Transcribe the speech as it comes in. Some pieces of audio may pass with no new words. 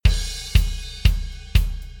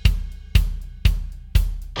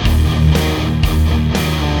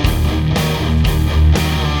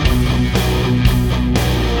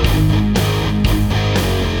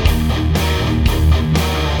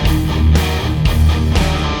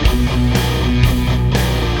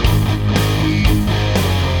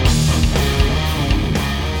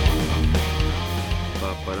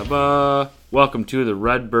Welcome to the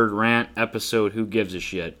Redbird Rant episode, Who Gives a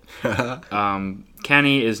Shit?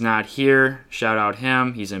 Kenny is not here. Shout out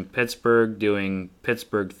him. He's in Pittsburgh doing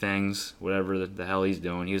Pittsburgh things, whatever the hell he's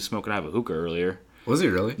doing. He was smoking out of a hookah earlier. Was he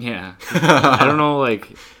really? Yeah. I don't know,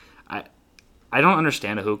 I don't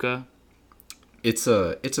understand a hookah. It's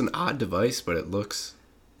an odd device, but it looks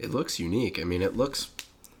unique. I mean,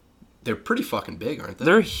 they're pretty fucking big, aren't they?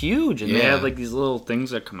 They're huge, and they Yeah. have like these little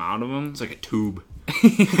things that come out of them. It's like a tube.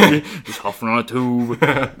 Just huffing on a tube.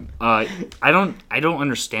 I don't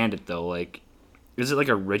understand it though. Like, is it like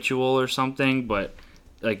a ritual or something? But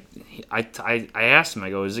like, I asked him. I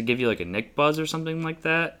go, does it give you like a nick buzz or something like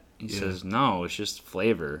that? He says no. It's just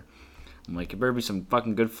flavor. I'm like, it better be some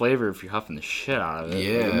fucking good flavor if you're huffing the shit out of it.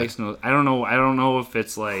 Yeah. Like, it makes no. I don't know if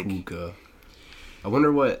it's like. Hookah. I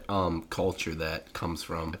wonder what culture that comes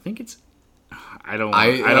from. I think it's. I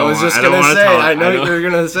was just gonna say. I know you were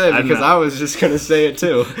gonna say it because I was just gonna say it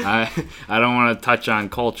too. I don't want to touch on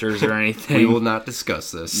cultures or anything. We will not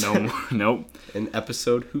discuss this. No, nope. An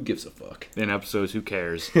episode. Who gives a fuck? In episodes, who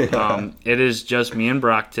cares? It is just me and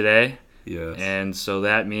Brock today. Yeah. And so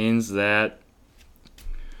that means that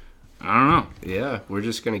I don't know. Yeah, we're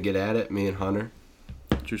just gonna get at it. Me and Hunter.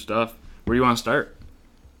 True stuff. Where do you want to start?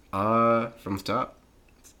 From the top.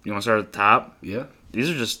 You want to start at the top? Yeah. These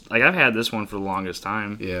are just like I've had this one for the longest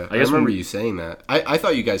time. Yeah, I guess remember you saying that. I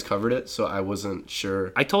thought you guys covered it, so I wasn't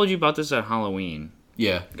sure. I told you about this at Halloween.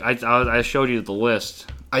 Yeah, I showed you the list.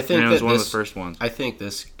 I think and it was one of the first ones. I think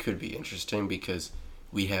this could be interesting because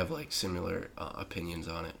we have like similar opinions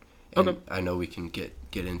on it. And okay. I know we can get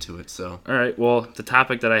into it. So. All right. Well, the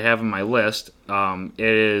topic that I have on my list, it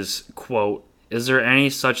is quote: "Is there any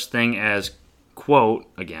such thing as quote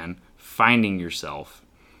again finding yourself?"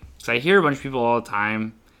 So I hear a bunch of people all the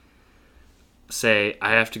time say,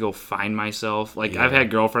 I have to go find myself. Like, Yeah. I've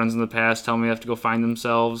had girlfriends in the past tell me they have to go find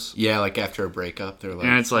themselves. Yeah, like after a breakup, they're like,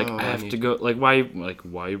 And it's like, oh, I have to go, why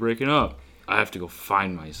are you breaking up? I have to go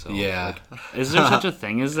find myself. Yeah. Like, is there such a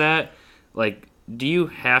thing as that? Like, do you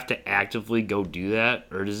have to actively go do that?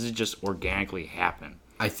 Or does it just organically happen?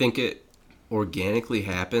 I think it organically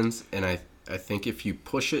happens, and I think if you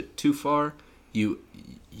push it too far, you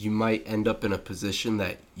might end up in a position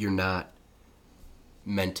that you're not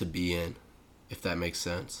meant to be in, if that makes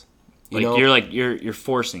sense. You're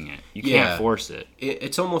forcing it. You can't force it.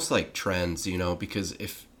 It's almost like trends, because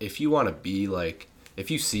if you want to be like, if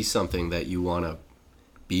you see something that you want to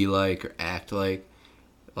be like or act like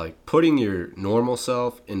putting your normal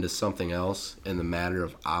self into something else in the matter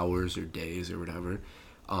of hours or days or whatever,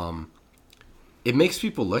 it makes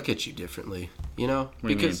people look at you differently, What do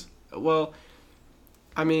you because, well,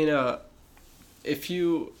 I mean, if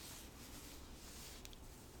you,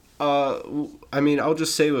 I'll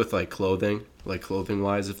just say with clothing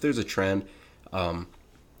wise, if there's a trend,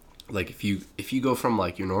 if you go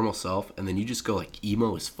from your normal self and then you just go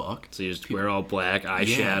emo as fuck. So you just wear all black,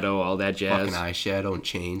 eyeshadow, all that jazz. Fucking eyeshadow and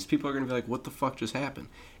chains. People are going to be like, what the fuck just happened?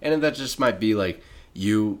 And then that just might be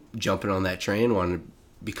you jumping on that train, wanting to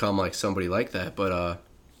become somebody like that. But,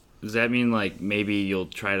 does that mean maybe you'll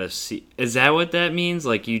try to see? Is that what that means?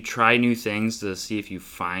 You try new things to see if you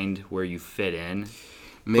find where you fit in?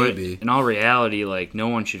 Maybe. But in all reality, no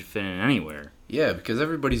one should fit in anywhere. Yeah, because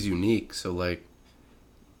everybody's unique. So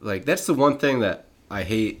that's the one thing that I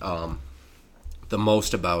hate the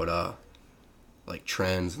most about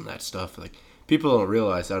trends and that stuff. People don't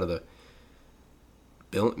realize out of the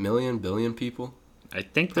billion people. I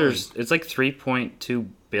think it's 3.2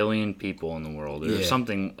 billion people in the world or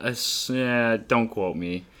something. Don't quote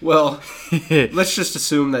me. Well, let's just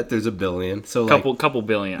assume that there's a billion. So couple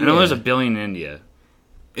billion. I know there's a billion in India.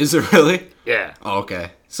 Is there really? Yeah. Oh,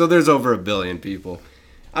 okay. So there's over a billion people.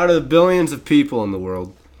 Out of the billions of people in the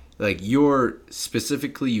world, you're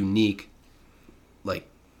specifically unique.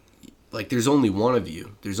 There's only one of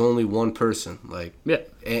you. There's only one person. Yeah.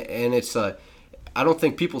 And it's I don't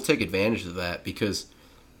think people take advantage of that because,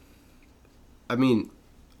 I mean,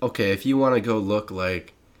 okay, if you want to go look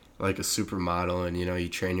like a supermodel and, you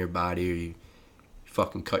train your body or you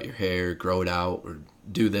fucking cut your hair, grow it out, or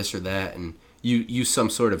do this or that, and you some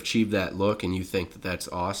sort of achieve that look and you think that that's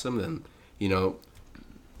awesome, then,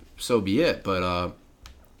 so be it. But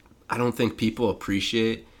I don't think people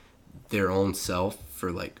appreciate their own self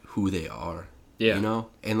for, who they are. Yeah.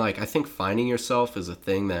 And, I think finding yourself is a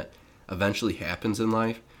thing that eventually happens in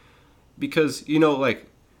life because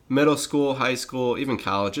middle school, high school, even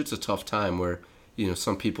college, it's a tough time where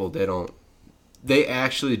some people they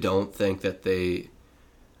actually don't think that they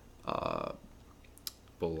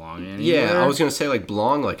belong anywhere. Yeah, I was gonna say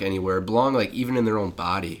belong anywhere, belong even in their own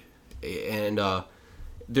body, and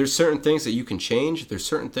there's certain things that you can change. There's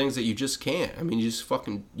certain things that you just can't. I mean, you just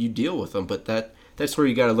you deal with them. But that's where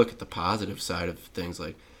you got to look at the positive side of things.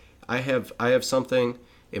 Like, I have something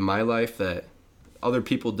in my life that other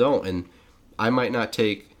people don't, and I might not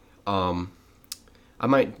take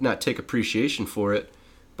appreciation for it,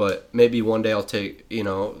 but maybe one day I'll take,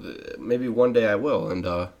 maybe one day I will. And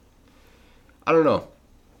I don't know.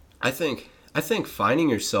 I think finding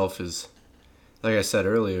yourself is, like I said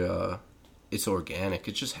earlier, it's organic.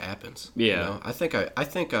 It just happens. Yeah. You know? I think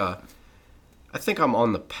I'm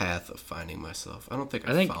on the path of finding myself. I don't think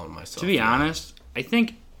I found myself. To be honest, I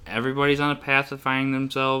think everybody's on a path of finding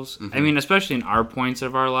themselves. Mm-hmm. I mean, especially in our points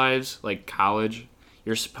of our lives, like college,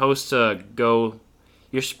 you're supposed to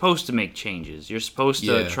make changes. You're supposed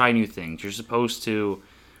to try new things. You're supposed to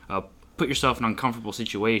put yourself in uncomfortable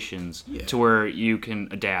situations to where you can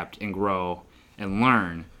adapt and grow and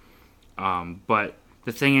learn. But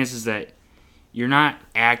the thing is that you're not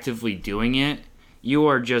actively doing it. You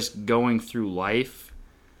are just going through life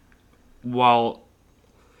while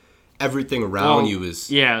everything around you is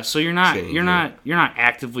so you're not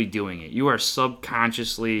actively doing it. You are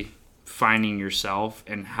subconsciously finding yourself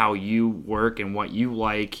and how you work and what you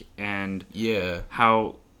like and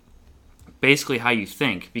how you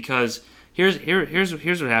think. Because here's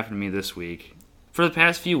what happened to me this week. For the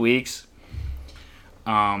past few weeks,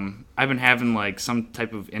 I've been having like some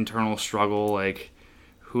type of internal struggle, like,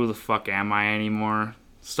 who the fuck am I anymore?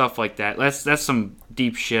 Stuff like that. That's some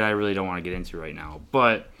deep shit I really don't want to get into right now.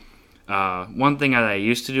 But one thing that I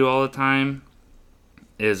used to do all the time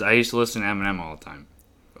is I used to listen to Eminem all the time.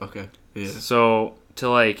 Okay. Yeah. So to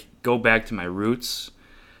like go back to my roots,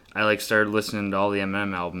 I like started listening to all the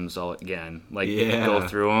Eminem albums all again. Like go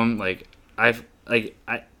through them. Like I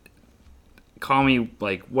call me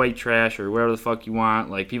like white trash or whatever the fuck you want.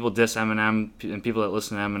 Like, people diss Eminem and people that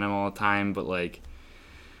listen to Eminem all the time, but like,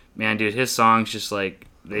 man, dude, his songs just like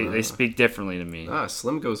they speak differently to me.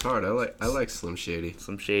 Slim goes hard. I like Slim Shady.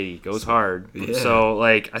 Slim Shady goes hard. Yeah. So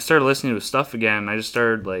like, I started listening to his stuff again. And I just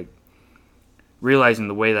started like realizing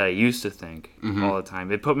the way that I used to think all the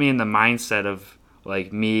time. It put me in the mindset of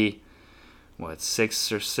like me,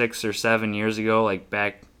 6 or 7 years ago, like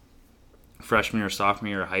back freshman or sophomore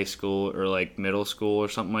year of high school or like middle school or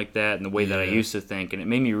something like that, and the way that I used to think. And it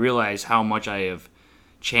made me realize how much I have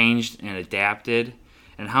changed and adapted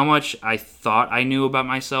and how much I thought I knew about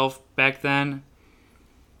myself back then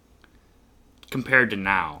compared to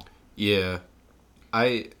now.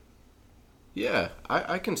 I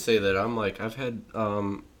can say that I've had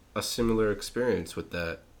a similar experience with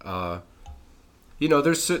that.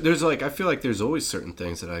 There's like, I feel like there's always certain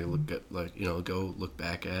things that I look at, like, go look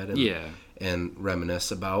back at and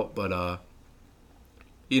reminisce about. But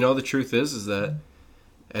the truth is that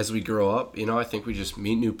as we grow up, I think we just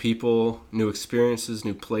meet new people, new experiences,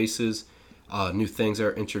 new places, new things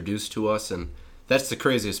are introduced to us, and that's the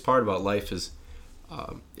craziest part about life is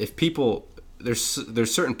if people. There's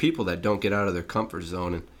certain people that don't get out of their comfort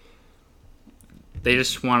zone, and they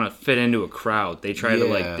just want to fit into a crowd. They try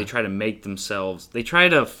they try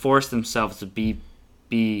to force themselves to be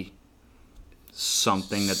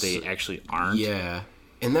something that they actually aren't. Yeah,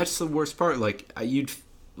 and that's the worst part. Like,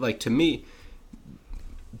 to me,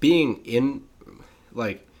 being in,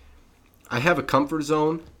 like, I have a comfort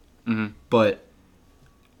zone, but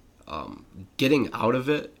getting out of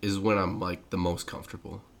it is when I'm like the most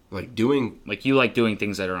comfortable. You like doing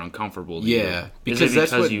things that are uncomfortable to you. Because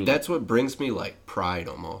that's what brings me like pride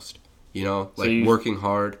almost. Working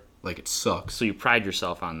hard, like, it sucks. So you pride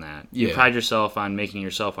yourself on that. You pride yourself on making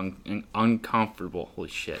yourself uncomfortable. Holy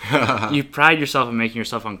shit. You pride yourself on making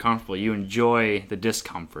yourself uncomfortable. You enjoy the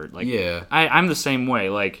discomfort. I'm the same way.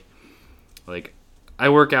 Like I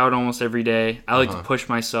work out almost every day. I like to push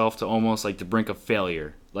myself to almost like the brink of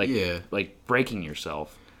failure. Like breaking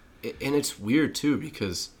yourself. And it's weird too,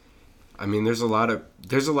 because I mean, there's a lot of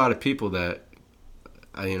people that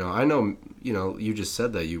I know, you just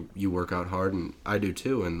said that you work out hard, and I do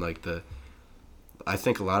too, and like I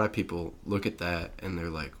think a lot of people look at that and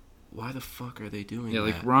they're like, why the fuck are they doing that?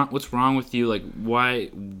 Like, what's wrong with you? Like,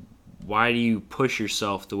 why do you push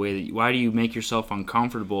yourself the way that why do you make yourself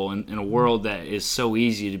uncomfortable in a world that is so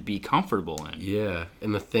easy to be comfortable in? Yeah,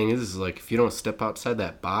 and the thing is like, if you don't step outside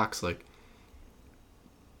that box, like,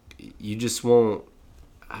 you just won't.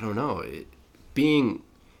 I don't know. Being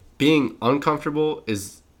uncomfortable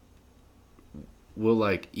will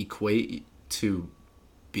like equate to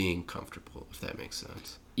being comfortable, if that makes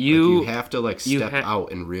sense. You have to like step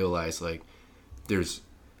out and realize like there's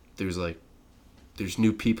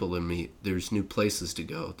new people to meet, there's new places to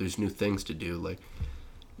go, there's new things to do. Like,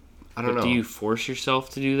 I don't know. Do you force yourself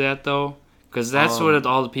to do that though? Because that's what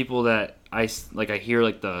all the people that I hear,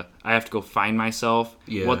 like, I have to go find myself.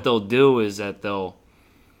 Yeah. What they'll do is that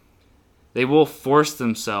they will force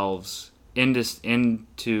themselves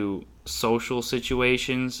into social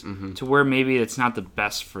situations to where maybe it's not the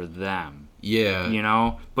best for them. Yeah. You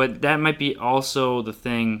know? But that might be also the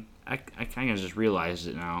thing. I kind of just realized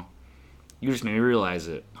it now. You just made me realize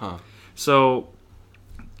it. Huh. So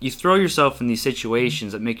you throw yourself in these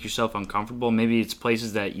situations that make yourself uncomfortable. Maybe it's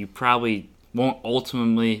places that you probably won't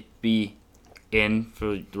ultimately be in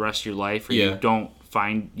for the rest of your life, or you don't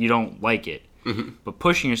like it. But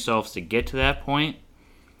pushing yourself to get to that point,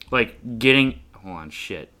 like getting hold on,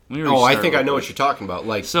 shit. I think I know what you're talking about.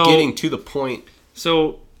 Like getting to the point.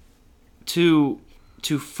 So to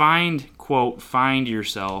find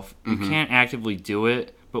yourself, you can't actively do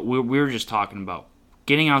it. But we were just talking about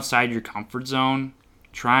getting outside your comfort zone,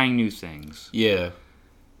 trying new things. Yeah.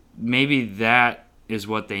 Maybe that is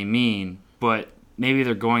what they mean, but maybe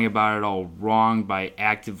they're going about it all wrong by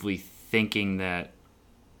actively thinking that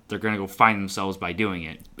they're going to go find themselves by doing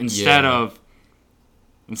it. Instead of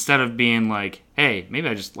being like, hey, maybe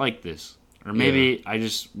I just like this. Or maybe I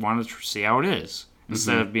just want to see how it is.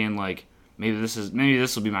 Instead of being like, maybe this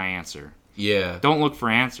will be my answer. Yeah. Don't look for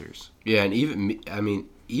answers. Yeah, and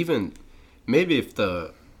even maybe if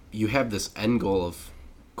you have this end goal of,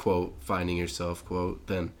 quote, finding yourself, quote,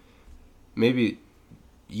 then maybe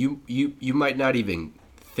you might not even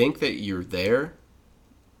think that you're there,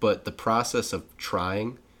 but the process of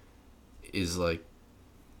trying is like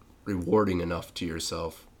rewarding enough to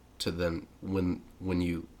yourself to then when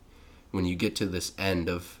you get to this end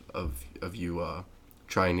of you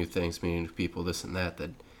trying new things, meeting new people, this and that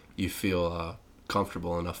you feel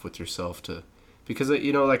comfortable enough with yourself to, because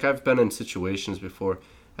like I've been in situations before.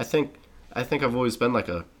 I think I've always been like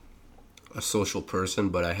a social person,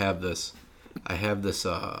 but I have this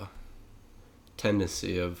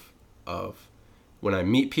tendency of when I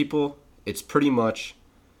meet people, it's pretty much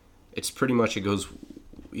it goes,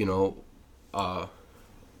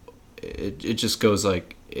 it just goes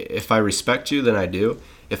like, if I respect you, then I do.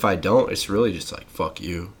 If I don't, it's really just like, fuck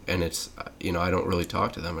you, and it's I don't really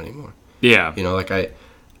talk to them anymore. Yeah. Like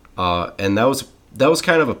and that was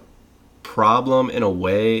kind of a problem in a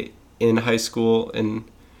way in high school and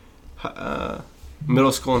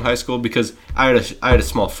middle school and high school, because I had a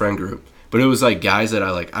small friend group, but it was like guys that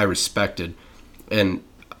I respected, and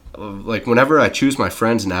like whenever I choose my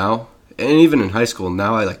friends now, and even in high school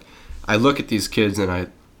now, I look at these kids and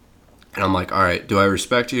I'm like, all right, do I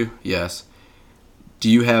respect you? Yes. Do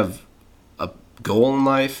you have a goal in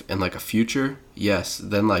life and like a future? Yes.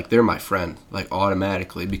 Then like they're my friend, like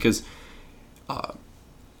automatically, because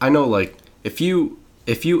I know like if you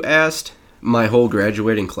asked my whole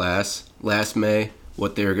graduating class last May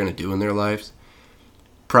what they were going to do in their lives,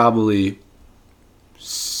 probably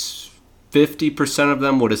 50% of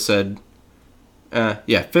them would have said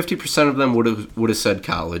 50% of them would have said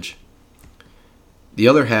college. The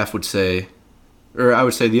other half would say, or I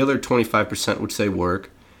would say the other 25% would say work,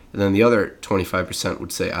 and then the other 25%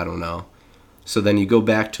 would say I don't know. So then you go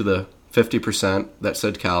back to the 50% that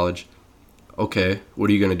said college. Okay, what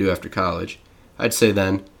are you going to do after college? I'd say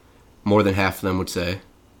then more than half of them would say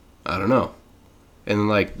I don't know. And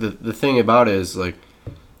like the thing about it is like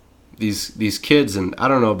these kids, and I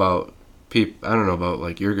don't know about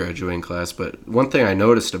like your graduating class, but one thing I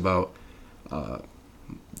noticed about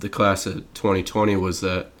the class of 2020 was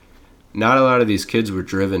that not a lot of these kids were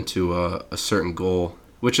driven to a certain goal,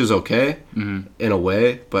 which is okay in a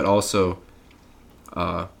way, but also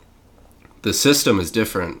the system is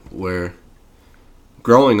different, where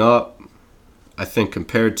growing up, I think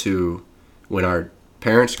compared to when our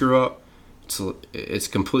parents grew up, it's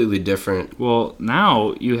completely different. Well,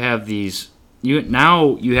 now you have you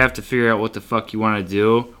have to figure out what the fuck you want to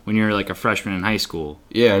do when you're like a freshman in high school.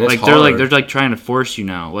 Yeah, and it's like hard. they're like trying to force you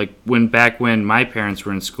now. Like back when my parents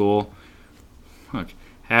were in school, look,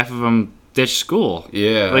 half of them ditched school.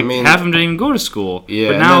 Yeah, like half of them didn't even go to school.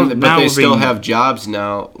 Yeah, but they still have jobs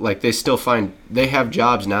now. Like they have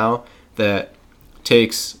jobs now that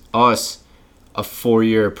takes us a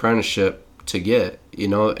 4-year apprenticeship to get.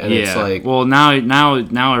 And it's like, well, now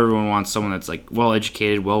everyone wants someone that's like well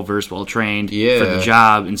educated, well versed, well trained for the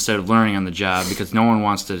job instead of learning on the job, because no one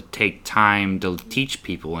wants to take time to teach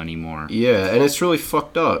people anymore. Yeah, and it's really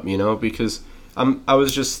fucked up, because I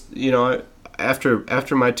was just,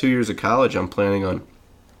 after my 2 years of college, I'm planning on,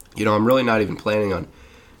 I'm really not even planning on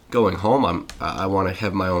going home. I want to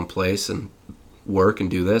have my own place and work and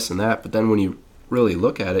do this and that. But then when you really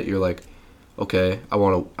look at it, you're like, okay, I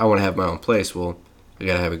want to have my own place. Well, I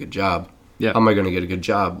gotta have a good job. Yeah. How am I gonna get a good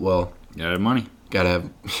job? Well, you gotta have money. Gotta have,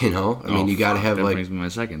 you know, I mean, you gotta have that like. brings me to my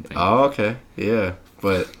second thing. Oh, okay, yeah,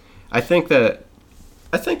 but I think that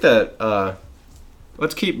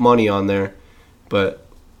let's keep money on there, but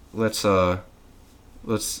let's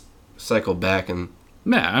cycle back and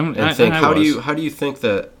Yeah, think. I How was. do you think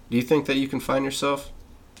that? Do you think that you can find yourself?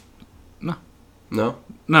 No. No.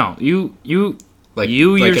 No, you Like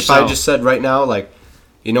you like yourself. if I just said right now, like,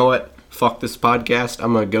 you know what? Fuck this podcast.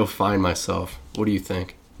 I'm gonna go find myself. What do you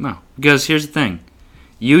think? No, because here's the thing: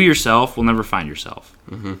 you yourself will never find yourself.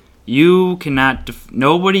 Mm-hmm. You cannot.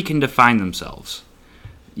 Nobody can define themselves.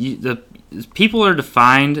 The people are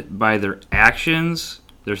defined by their actions,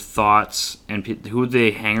 their thoughts, and who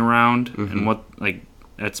they hang around, and what. Like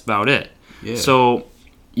that's about it. Yeah. So,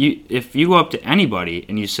 if you go up to anybody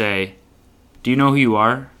and you say, "Do you know who you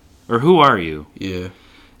are?" or "Who are you?" Yeah.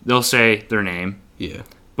 They'll say their name, Yeah.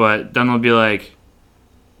 but then they'll be like,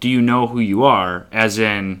 "Do you know who you are?" As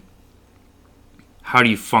in, how do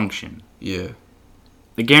you function? Yeah.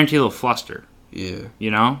 I guarantee they'll fluster. Yeah.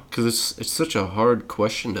 You know? Because it's such a hard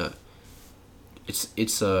question to.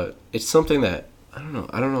 It's something that I don't know.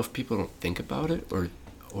 I don't know if people don't think about it or.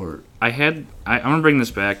 I'm gonna bring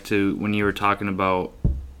this back to when you were talking about.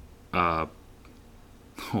 Oh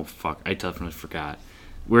fuck! I definitely forgot.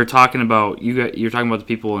 We were talking about you're talking about the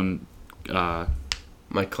people in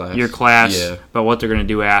My class. your class Yeah. about what they're gonna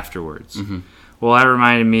do afterwards. Mm-hmm. Well, that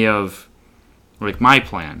reminded me of like my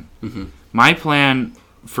plan. Mm-hmm. My plan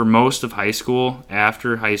for most of high school,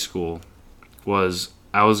 after high school, was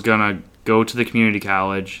I was gonna go to the community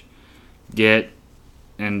college,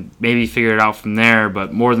 and maybe figure it out from there,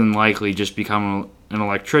 but more than likely just become an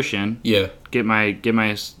electrician. Yeah. Get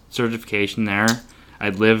my certification there.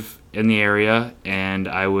 I'd live in the area and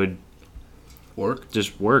I would Work.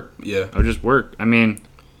 just work. Yeah. I would just work. I mean,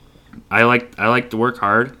 I like to work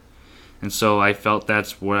hard, and so I felt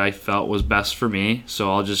that's what I felt was best for me.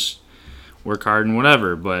 So I'll just work hard and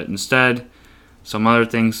whatever. But instead, some other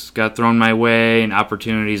things got thrown my way and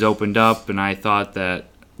opportunities opened up, and I thought that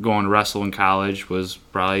going to wrestle in college was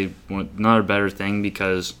probably another better thing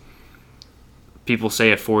because people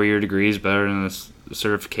say a 4-year degree is better than a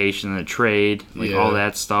certification and a trade, like all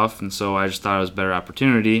that stuff. And so I just thought it was a better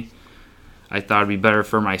opportunity. I thought it'd be better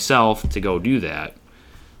for myself to go do that.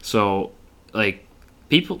 So, like,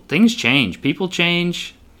 things change. People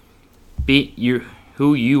change.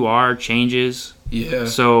 Who you are changes. Yeah.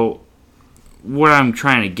 So, what I'm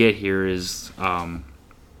trying to get here is,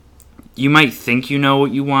 you might think you know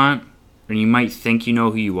what you want, or you might think you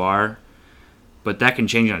know who you are, but that can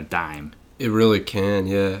change on a dime. It really can,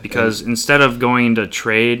 yeah. Because instead of going into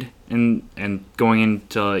trade and going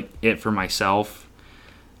into like, it for myself,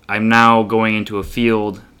 I'm now going into a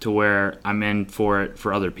field to where I'm in for it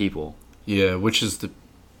for other people. Yeah, which is the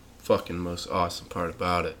fucking most awesome part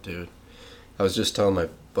about it, dude. I was just telling my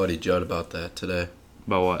buddy Judd about that today.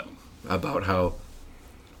 About what? About how,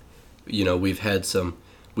 you know, we've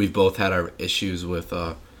both had our issues with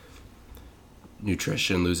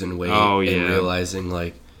nutrition, losing weight, and realizing,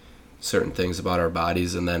 like, certain things about our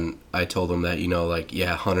bodies. And then I told him that, you know, like,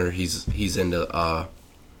 yeah, Hunter, he's into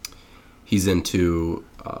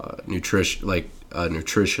nutrition, like a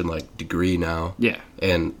nutrition like degree now. Yeah.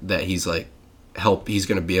 And that he's like he's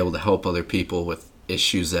going to be able to help other people with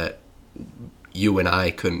issues that you and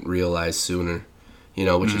I couldn't realize sooner, you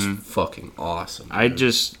know, which is fucking awesome.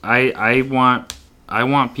 Dude. I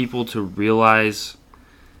want people to realize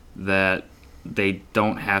that they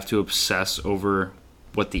don't have to obsess over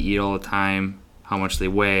what they eat all the time, how much they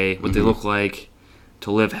weigh, what they look like,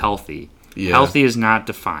 to live healthy. Yeah. Healthy is not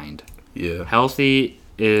defined. Yeah. Healthy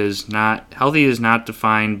is not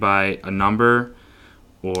defined by a number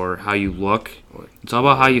or how you look. It's all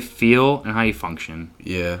about how you feel and how you function.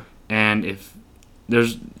 Yeah. And if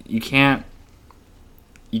you can't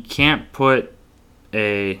put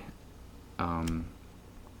a what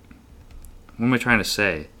am I trying to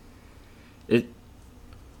say? I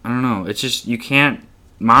don't know. It's just you can't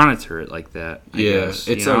monitor it like that. I guess,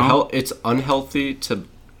 it's it's unhealthy to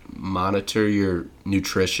monitor your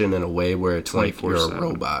nutrition in a way where it's like you're a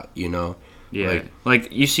robot, you know? Yeah,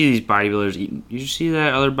 like you see these bodybuilders eating. Did you see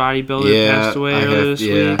that other bodybuilder passed away earlier this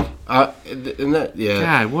week? And that,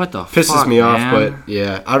 God, what the pisses fuck, me man? off. But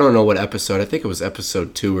yeah, I don't know what episode. I think it was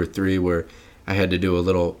episode 2 or 3 where I had to do a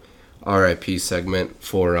little RIP segment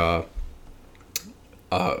for a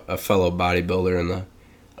fellow bodybuilder in the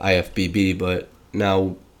IFBB. But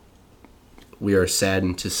now we are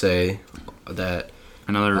saddened to say that.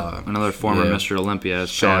 Another former Mr. Olympia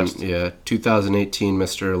has passed. 2018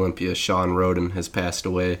 Mr. Olympia Sean Roden has passed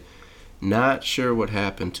away. Not sure what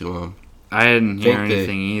happened to him. I didn't hear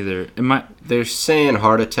anything either. They're saying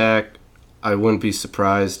heart attack. I wouldn't be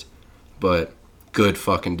surprised, but good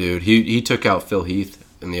fucking dude. He took out Phil Heath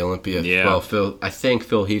in the Olympia. Yeah. Well, I think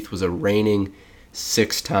Phil Heath was a reigning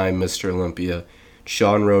 6-time Mr. Olympia.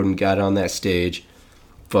 Sean Roden got on that stage,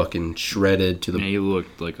 fucking shredded to the. Yeah, he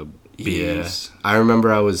looked like a beast. Yeah. I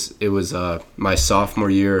remember it was my sophomore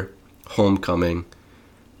year homecoming.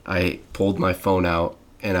 I pulled my phone out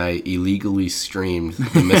and I illegally streamed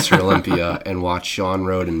the Mr. Olympia and watched Sean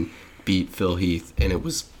Roden beat Phil Heath, and it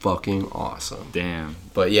was fucking awesome. Damn.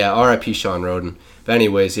 But yeah, R.I.P. Sean Roden. But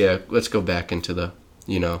anyways, yeah, let's go back into the,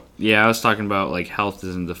 Yeah, I was talking about like health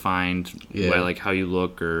isn't defined by like how you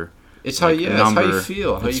look or. It's how like, it's how you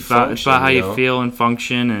feel, how you function. It's about how you feel and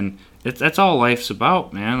function, and that's all life's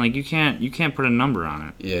about, man. Like you can't put a number on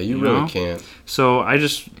it. Yeah, you really can't. So I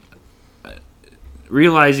just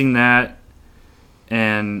realizing that,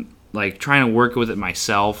 and like trying to work with it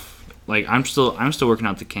myself. Like I'm still working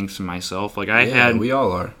out the kinks in myself. Like we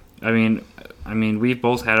all are. I mean, we've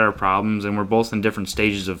both had our problems, and we're both in different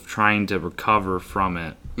stages of trying to recover from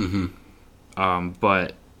it. Mm-hmm.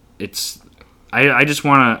 But it's. I just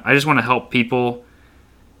want to help people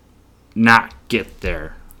not get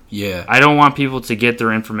there. Yeah. I don't want people to get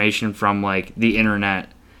their information from like the internet.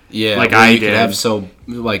 Yeah, like I did. Could have so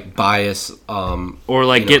like bias or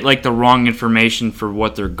like get like the wrong information for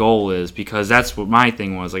what their goal is, because that's what my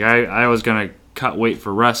thing was. Like I was going to cut weight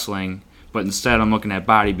for wrestling, but instead I'm looking at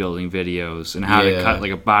bodybuilding videos and how to cut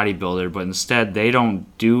like a bodybuilder, but instead they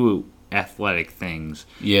don't do athletic things.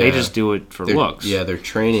 Yeah. They just do it for looks. Yeah, their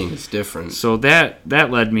training is different. So that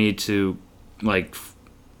led me to like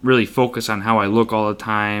really focus on how I look all the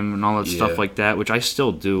time and all that stuff like that, which I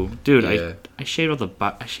still do. Dude, I shave off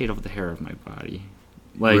the hair of my body.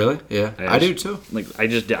 Like, really? Yeah. I do too. Like I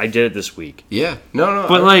did it this week. Yeah. No.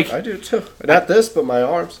 But I do too. Not this, but my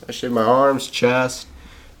arms. I shave my arms, chest,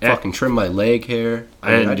 fucking trim my leg hair.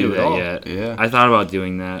 I didn't do that yet. Yeah. I thought about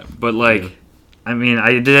doing that, but like I mean,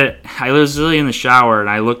 I did it. I was literally in the shower and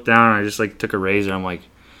I looked down and I just like took a razor. I'm like,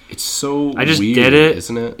 it's so I just weird, did it,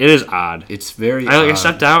 isn't it? It is odd. It's very odd. I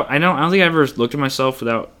stepped out. I don't think I ever looked at myself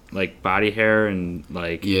without like body hair and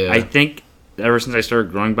like. Yeah. I think ever since I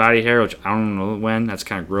started growing body hair, which I don't know when. That's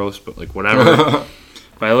kind of gross, but like whatever.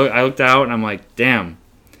 But I looked out and I'm like, damn.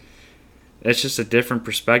 That's just a different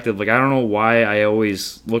perspective. Like I don't know why I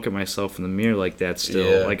always look at myself in the mirror like that.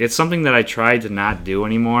 Still, like it's something that I tried to not do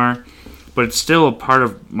anymore. But it's still a part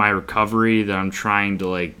of my recovery that I'm trying to,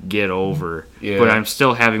 like, get over. Yeah. But I'm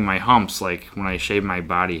still having my humps, like, when I shave my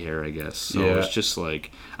body hair, I guess. So it's just,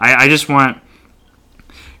 like... I just want...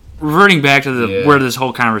 Reverting back to where this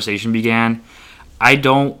whole conversation began, I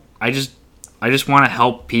just want to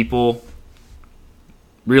help people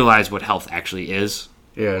realize what health actually is.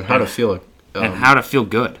 Yeah, and how to feel... and how to feel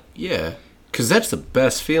good. Yeah. Because that's the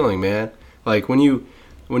best feeling, man. Like, when you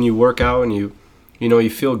work out and you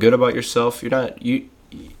feel good about yourself. You're not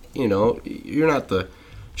the.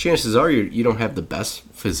 Chances are you don't have the best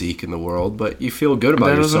physique in the world, but you feel good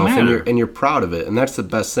about yourself and you're proud of it, and that's the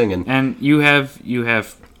best thing. And you have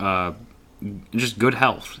just good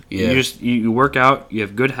health. Yeah. You work out. You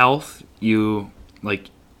have good health. You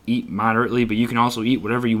like eat moderately, but you can also eat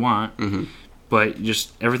whatever you want. Mm-hmm. But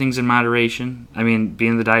just everything's in moderation. I mean,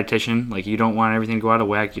 being the dietitian, like you don't want everything to go out of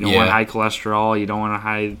whack. You don't want high cholesterol. You don't want a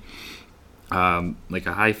high. Like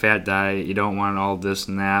a high-fat diet, you don't want all this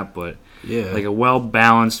and that, but like a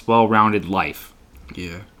well-balanced, well-rounded life.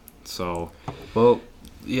 Yeah. So. Well,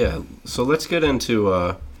 yeah. So let's get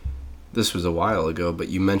into. This was a while ago, but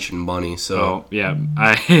you mentioned money. So. Oh yeah,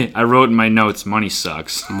 I wrote in my notes, money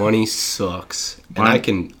sucks. Money sucks, and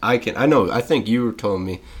I know. I think you told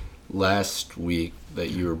me last week that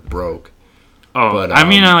you were broke. Oh, but, I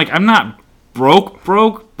mean, I'm not broke,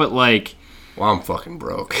 but like. Well, I'm fucking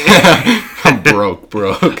broke. I'm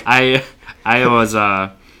broke. I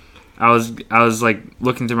was like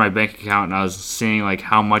looking through my bank account and I was seeing like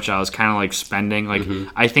how much I was kind of like spending. Like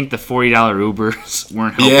I think the $40 Ubers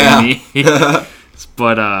weren't helping me.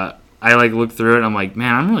 But I like looked through it and I'm like,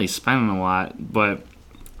 man, I'm really spending a lot. But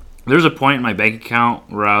there's a point in my bank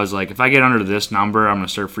account where I was like, if I get under this number, I'm gonna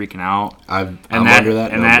start freaking out. I'm under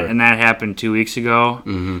that number. And that happened 2 weeks ago.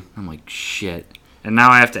 Mm-hmm. I'm like, shit. And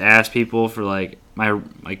now I have to ask people for like my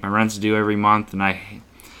rent's due every month, and I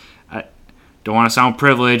don't want to sound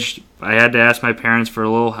privileged. I had to ask my parents for a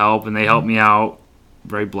little help, and they helped me out.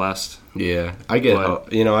 Very blessed. Yeah, I get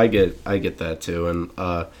that too, and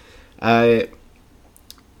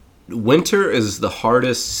winter is the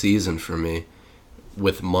hardest season for me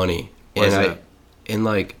with money. Why is that? And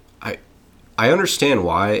like I understand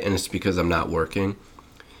why, and it's because I'm not working,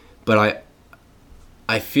 but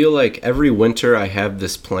I feel like every winter I have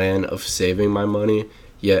this plan of saving my money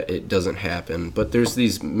yet it doesn't happen. But there's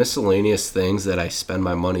these miscellaneous things that I spend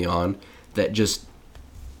my money on that just,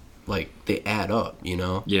 like, they add up, you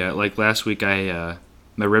know? Yeah, like last week my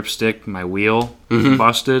ripstick, my wheel Mm-hmm.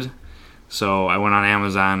 busted. So I went on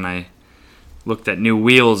Amazon and I looked at new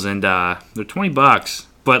wheels and they're $20.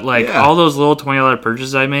 But like Yeah. all those little $20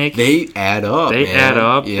 purchases I make, They add up. they man. add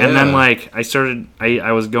up. Yeah. And then like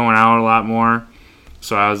I was going out a lot more.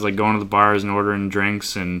 So I was like going to the bars and ordering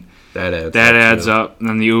drinks, and that adds too. up. And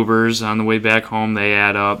then the Ubers on the way back home, they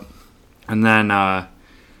add up. And then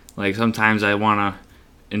like sometimes I want to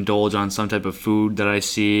indulge on some type of food that I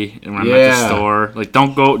see when I'm at the Yeah. store. Like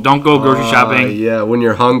don't go grocery shopping. Yeah, when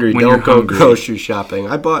you're hungry, When don't you're go hungry. grocery shopping.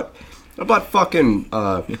 I bought fucking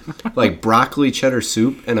like broccoli cheddar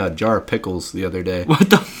soup and a jar of pickles the other day. What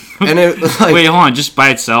the? And it was like, Wait, hold on. Just by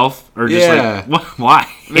itself, or just Yeah. like what? Why?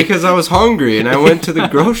 because I was hungry and I went to the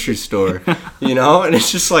grocery store, you know, and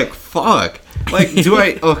it's just like, fuck. Like,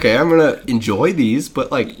 okay, I'm gonna enjoy these,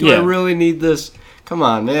 but like, do I Yeah. really need this? Come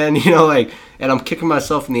on, man, you know, like, and I'm kicking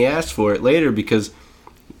myself in the ass for it later because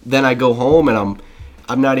then I go home and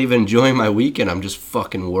I'm not even enjoying my weekend. I'm just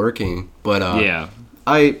fucking working. But Yeah.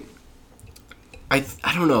 I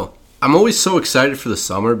don't know. I'm always so excited for the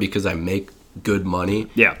summer because I make good money.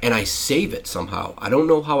 Yeah. And I save it somehow. I don't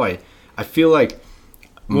know how I feel like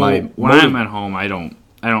Well, when I'm at home, I don't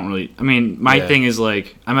really. I mean, my Yeah. thing is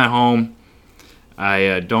like I'm at home.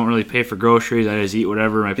 I don't really pay for groceries. I just eat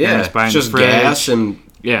whatever my parents buy in it's the just fridge. gas and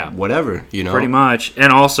Yeah, whatever, you know. pretty much.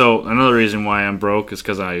 And also another reason why I'm broke is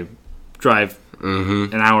because I drive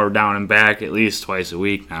Mm-hmm. an hour down and back at least twice a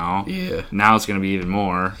week now. Yeah. Now it's gonna be even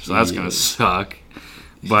more, so that's Yeah. gonna suck.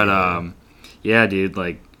 But yeah, dude,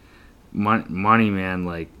 like money, man.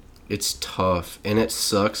 Like It's tough and it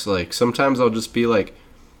sucks. Like sometimes I'll just be like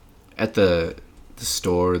at the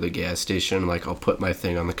store or the gas station, like I'll put my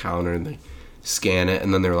thing on the counter and they scan it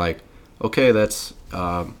and then they're like, okay, that's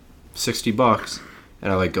 $60.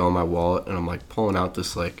 And I like go in my wallet and I'm like pulling out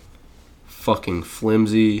this like fucking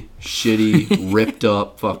flimsy, shitty, ripped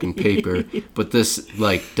up fucking paper. But this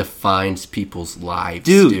like defines people's lives,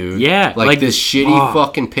 dude. Yeah, Like this shitty oh.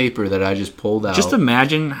 fucking paper that I just pulled out. Just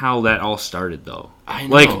imagine how that all started, though. I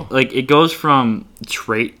know. Like it goes from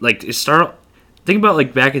trade. Like it started. Think about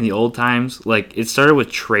like back in the old times. Like it started with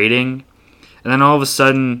trading, and then all of a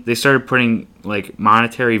sudden they started putting like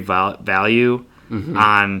monetary value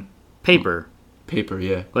on paper, Paper,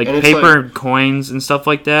 yeah. like And it's paper and coins and stuff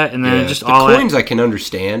like that. And then yeah, it just the all coins I can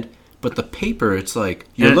understand, but the paper, it's like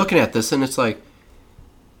you're And- looking at this and it's like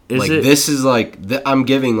is it, this is like I'm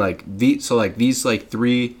giving like these like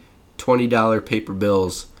three $20 paper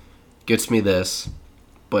bills gets me this,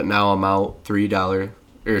 but now I'm out $3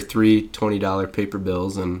 or three $20 paper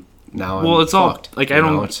bills and now I'm Well, it's all- fucked, like, you I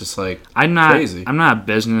don't- know? It's just like I'm not crazy. I'm not a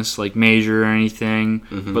business like major or anything,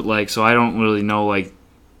 but like so I don't really know like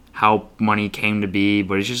how money came to be,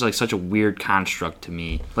 but it's just like such a weird construct to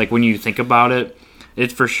me. Like when you think about it,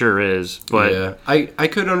 it for sure is. But yeah, I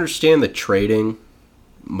could understand the trading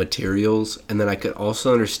materials, and then I could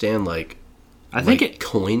also understand like I think like it.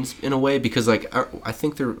 coins in a way because like I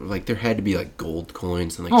think there had to be like gold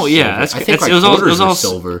coins and like Oh yeah, silver. I think like it was all quarters were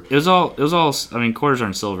silver. It was all. I mean, quarters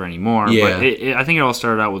aren't silver anymore. Yeah. But I think it all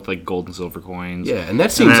started out with like gold and silver coins. Yeah, and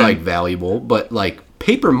that seems then- like valuable, but like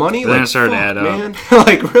paper money, Then like it started to fuck, add up. man,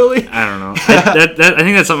 like really. I don't know. I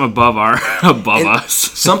think that's something above And us.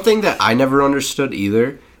 Something that I never understood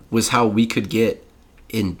either was how we could get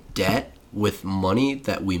in debt with money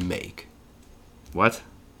that we make. What?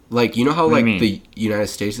 Like you know how What do you like mean? the United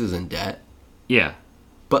States is in debt, Yeah.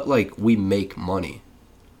 but like we make money.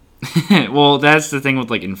 Well, that's the thing with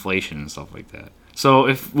like inflation and stuff like that. So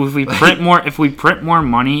if we print more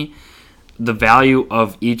money, the value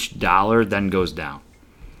of each dollar then goes down.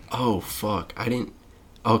 Oh fuck! I didn't.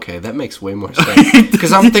 Okay, that makes way more sense.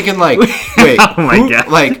 Because I'm thinking like, wait, Oh my God.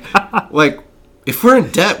 like, if we're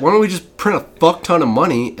in debt, why don't we just print a fuck ton of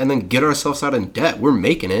money and then get ourselves out of debt? We're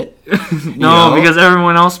making it. No, because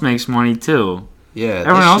everyone else makes money too. Yeah,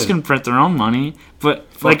 Everyone else can print their own money,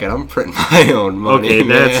 but Fuck like it, I'm printing my own money. okay,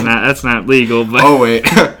 man. that's not legal. But Oh wait,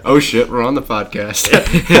 oh shit, we're on the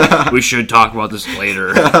podcast. we should talk about this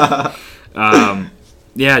later.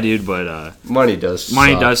 Yeah, dude, but Money does.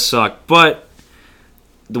 money suck. does suck. But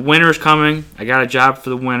the winter's coming. I got a job for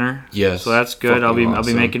the winter. Yes, So that's good. I'll be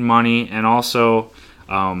fucking making money, and also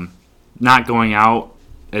not going out.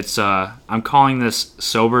 It's I'm calling this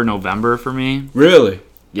sober November for me. Really? I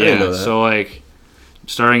Yeah. didn't know that. So like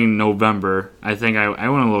starting in November, I think I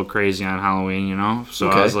went a little crazy on Halloween. You know. So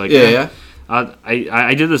I was like, yeah.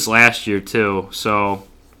 I did this last year too. So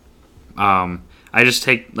I I just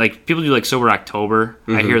take, like, people do, like, Sober October.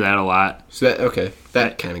 I hear that a lot. So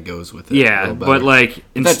that kind of goes with it. Yeah, but, like,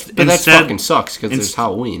 that fucking sucks because it's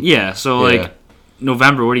Halloween. Yeah, so, like,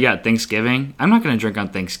 November, what do you got? Thanksgiving? I'm not going to drink on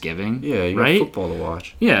Thanksgiving. Yeah, you right? got football to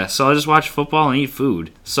watch. Yeah, so I'll just watch football and eat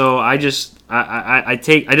food. So I just, I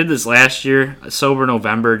did this last year, Sober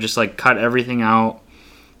November, just, like, cut everything out.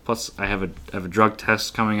 Plus, I have a drug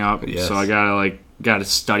test coming up, so I gotta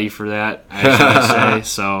study for that, I should say.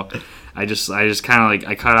 So I just kind of, like,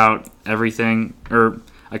 I cut out everything, or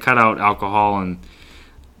I cut out alcohol and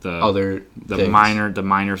the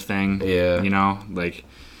minor thing. Yeah, you know, like,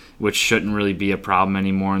 which shouldn't really be a problem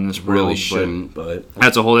anymore in this world. Really shouldn't, but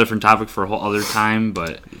that's a whole different topic for a whole other time.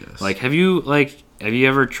 But like, have you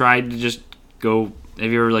ever tried to just go?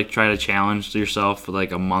 Have you ever, like, tried to challenge yourself for,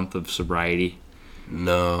 like, a month of sobriety?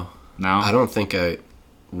 No. I don't think I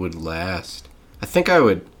would last. I think I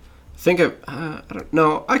would. I don't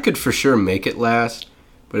know. I could for sure make it last,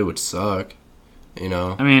 but it would suck. You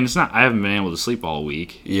know. I mean, it's not. I haven't been able to sleep all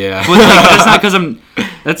week. Yeah. But, like, that's not because I'm.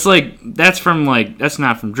 That's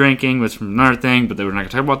not from drinking. That's from another thing. But we're not gonna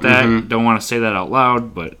talk about that. Mm-hmm. Don't want to say that out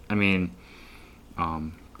loud. But I mean,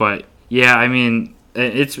 but yeah, I mean,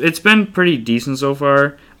 it's been pretty decent so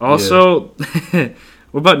far. Also. Yeah.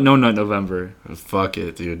 What about No Nut November? Fuck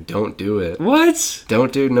it, dude. Don't do it. What?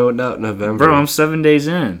 Don't do No Nut November. Bro, I'm 7 days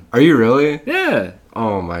in. Are you really? Yeah.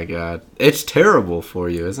 Oh my god. It's terrible for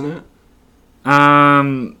you, isn't it?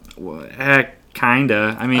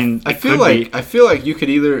 Kinda. I mean, I feel like you could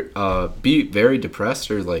either be very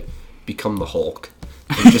depressed or, like, become the Hulk.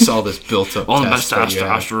 Like, just all this built up all the best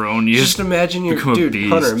testosterone. Just imagine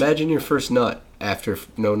Hunter, imagine your first nut after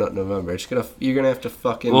No Nut November. You're gonna have to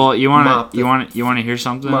fucking you want to hear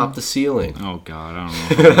something? Mop the ceiling. Oh god, I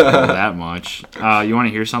don't know that much. You want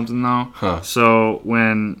to hear something though? Huh. So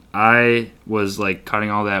when I was, like, cutting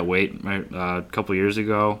all that weight a couple years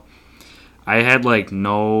ago, I had, like,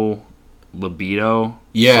 no libido.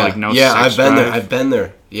 Yeah, so, like, no yeah, sex I've been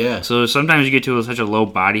there. Yeah. So sometimes you get to such a low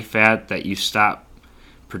body fat that you stop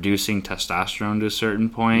producing testosterone to a certain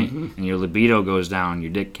point, and your libido goes down.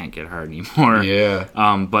 Your dick can't get hard anymore. Yeah.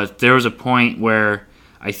 But there was a point where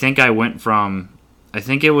I think I went from, I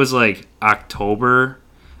think it was, like, October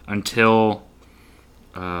until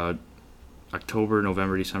October,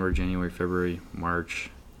 November, December, January, February, March.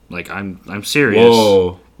 Like, I'm serious.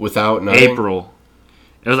 Whoa. Without nothing? April.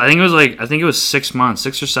 I think it was 6 months,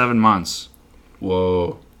 6 or 7 months.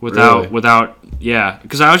 Whoa. Without, yeah.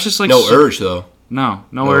 Because I was just, like, no urge though. No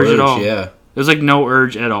urge at all. Yeah. It was, like, no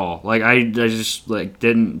urge at all. Like, I just, like,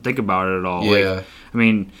 didn't think about it at all. Yeah. Like, I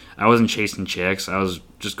mean, I wasn't chasing chicks. I was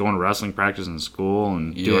just going to wrestling practice in school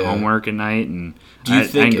and doing homework at night, and I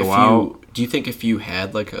didn't go out. Do you think if you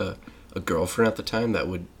had, like, a girlfriend at the time, that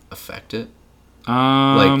would affect it?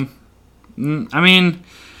 I mean,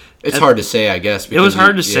 it's hard to say, I guess. It was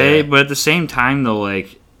hard to say, but at the same time, though,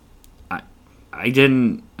 like, I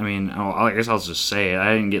didn't. I mean, I guess I'll just say it.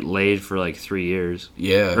 I didn't get laid for, like, 3 years.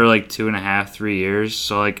 Yeah. Or, like, 2.5, 3 years.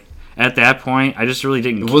 So, like, at that point, I just really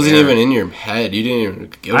didn't care. It wasn't even in your head. You didn't even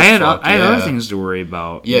give a fuck. I had other things to worry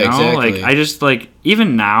about. Yeah, you know? exactly. Like, I just, like,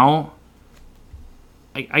 even now,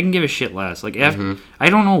 I can give a shit less. Like, after, I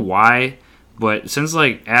don't know why, but since,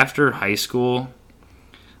 like, after high school,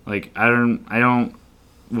 like, I don't,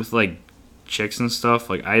 with, like, chicks and stuff,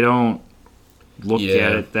 like, I don't look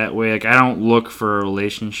at it that way. Like, I don't look for a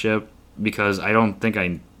relationship because I don't think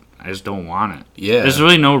I just don't want it. Yeah. There's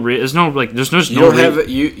really no there's no, like, there's just you no don't have it.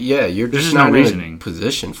 You're just not no in reasoning. a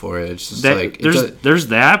position for it. It's just that, like there's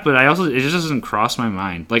that, but it just doesn't cross my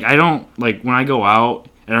mind. Like, I don't, like, when I go out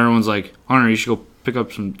and everyone's like, Hunter, you should go pick up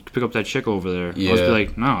that chick over there. Yeah. I'll just be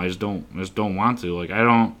like, no, I just don't want to. Like,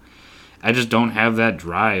 I just don't have that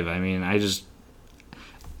drive. I mean, I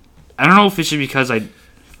don't know if it's because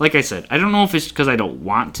like I said, I don't know if it's because I don't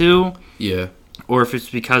want to. Yeah. Or if it's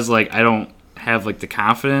because, like, I don't have, like, the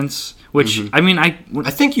confidence. Which, I mean, I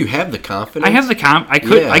think you have the confidence. I have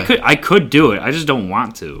the I could do it. I just don't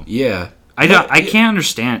want to. Yeah. I can't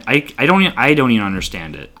understand. I don't even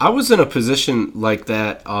understand it. I was in a position like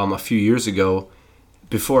that a few years ago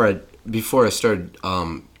before I started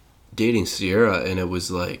dating Sierra, and it was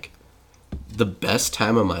like the best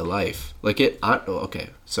time of my life. Like okay,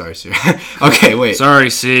 sorry, Sierra. Okay, wait. Sorry,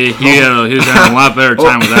 C. He was having a lot better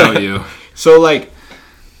time without you. So, like,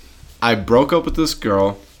 I broke up with this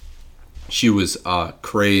girl. She was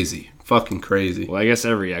crazy, fucking crazy. Well, I guess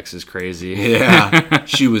every ex is crazy. Yeah,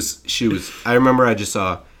 she was. I remember I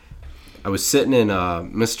was sitting in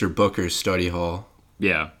Mr. Booker's study hall.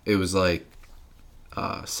 Yeah. It was like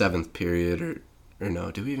 7th period or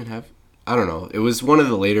no? Do we even have? I don't know. It was one of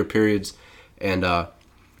the later periods, and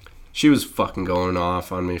she was fucking going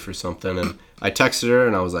off on me for something, and I texted her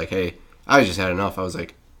and I was like, hey, I just had enough. I was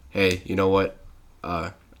like, hey, you know what?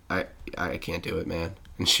 I can't do it, man.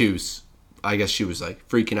 And I guess she was like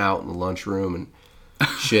freaking out in the lunchroom and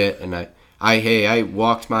shit. And I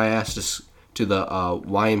walked my ass to the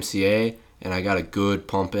YMCA and I got a good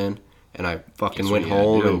pump in, and I fucking went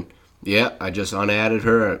home and yeah, I just unadded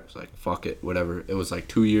her. I was like, fuck it, whatever. It was like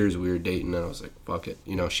 2 years we were dating, and I was like, fuck it.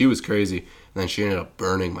 You know, she was crazy, and then she ended up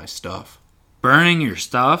burning my stuff. Burning your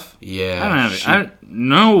stuff? Yeah.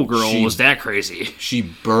 No girl was that crazy. She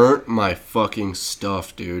burnt my fucking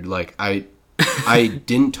stuff, dude. Like, I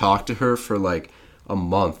didn't talk to her for like a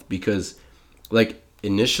month because, like,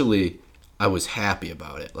 initially I was happy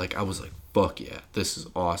about it. Like, I was like, fuck yeah, this is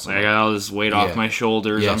awesome. I got all this weight off my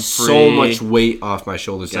shoulders. Yeah, I'm free. So much weight off my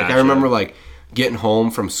shoulders. Gotcha. Like, I remember like getting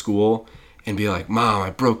home from school and be like, Mom,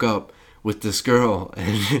 I broke up with this girl,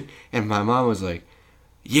 and my mom was like,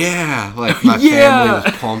 yeah, like my family was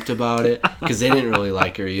pumped about it because they didn't really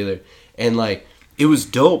like her either, and like it was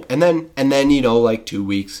dope. And then you know, like 2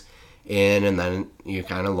 weeks in, and then you're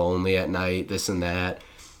kind of lonely at night, this and that,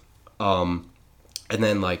 and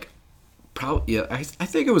then like. Probably, yeah, I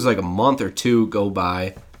think it was like a month or two go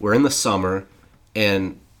by. We're in the summer,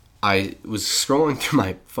 and I was scrolling through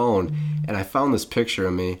my phone, and I found this picture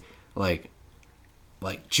of me, like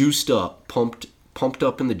juiced up, pumped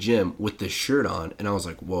up in the gym with this shirt on, and I was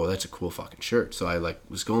like, whoa, that's a cool fucking shirt. So I like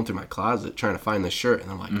was going through my closet trying to find this shirt, and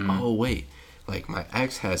I'm like, oh wait, like my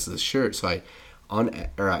ex has this shirt. So I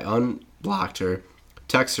unblocked her,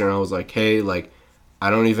 texted her, and I was like, hey, like, I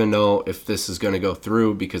don't even know if this is going to go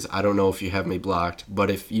through because I don't know if you have me blocked. But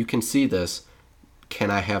if you can see this, can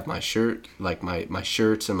I have my shirt, like my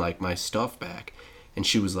shirts and like my stuff back? And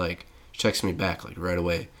she was like, she texted me back like right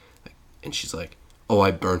away. And she's like, oh, I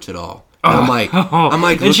burnt it all. And I'm like,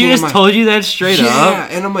 and she just told you that straight up? Yeah,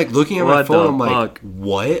 and I'm like looking at my phone, I'm like,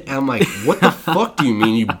 what? And I'm like, what the fuck do you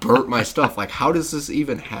mean you burnt my stuff? Like, how does this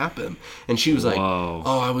even happen? And she was like, oh,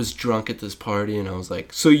 I was drunk at this party, and I was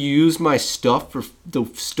like, so you used my stuff to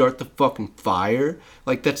start the fucking fire?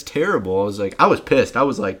 Like, that's terrible. I was like, I was pissed. I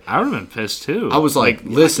was like, I would have been pissed too. I was like,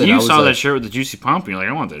 listen, you saw that shirt with the juicy pump, and you're like,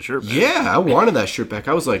 I want that shirt back. Yeah, I wanted that shirt back.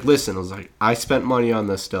 I was like, listen, I was like, I spent money on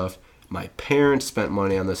this stuff. My parents spent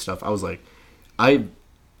money on this stuff. I was like, I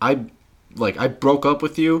broke up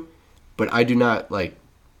with you, but I did not have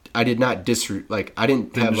any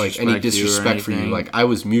disrespect for you. Like, I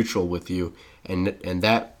was mutual with you, and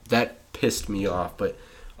that pissed me off. But,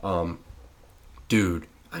 dude,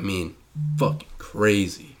 I mean, fucking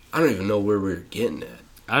crazy. I don't even know where we were getting at.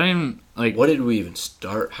 I don't even, like... What did we even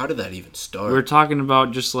start? How did that even start? We were talking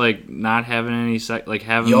about just, like, not having any sex, like,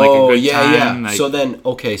 having, like, a good time. Like... So then,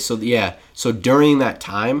 okay, so during that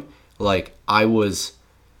time, like, I was...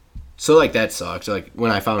 So, like, that sucks. Like, when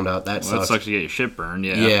I found out, that sucks. That sucks to get your shit burned,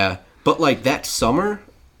 yeah. Yeah. But, like, that summer,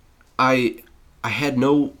 I had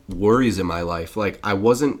no worries in my life. Like, I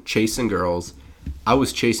wasn't chasing girls. I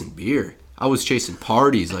was chasing beer. I was chasing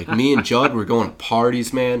parties. Like, me and Judd were going to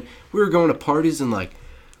parties, man. We were going to parties in, like,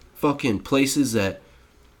 fucking places that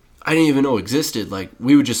I didn't even know existed. Like,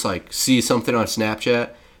 we would just, like, see something on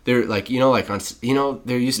Snapchat. There, like, you know, like, on, you know,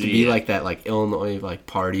 there used to be, like, that, like, Illinois, like,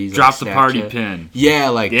 parties. Drop like, the party pin. Yeah,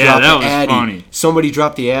 like, yeah, drop that the was Addy. Funny. Somebody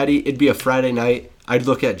dropped the Addy. It'd be a Friday night. I'd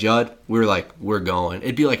look at Judd. We were like, we're going.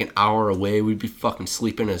 It'd be, like, an hour away. We'd be fucking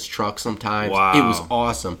sleeping in his truck sometimes. Wow. It was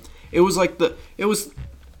awesome. It was, like,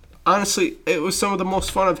 honestly, it was some of the most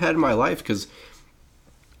fun I've had in my life because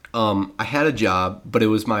I had a job, but it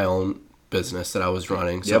was my own business that I was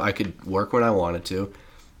running, so I could work when I wanted to.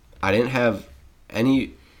 I didn't have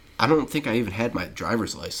any... I don't think I even had my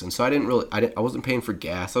driver's license, so I wasn't paying for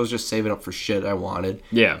gas. I was just saving up for shit I wanted.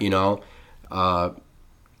 Yeah. You know?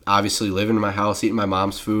 Obviously, living in my house, eating my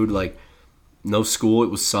mom's food, like, no school.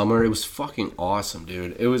 It was summer. It was fucking awesome,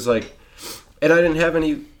 dude. It was like... And I didn't have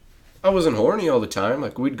any... I wasn't horny all the time.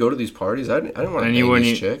 Like, we'd go to these parties. I didn't want to bang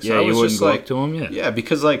these chicks. Yeah, I was you wouldn't just go like, up to them, yeah. Yeah,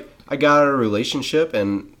 because, like, I got out of a relationship,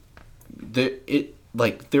 and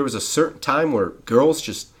there was a certain time where girls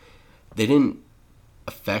just... They didn't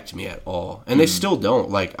affect me at all, and they still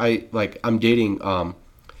don't. I'm dating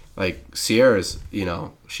like Sierra's, you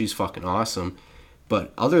know, she's fucking awesome,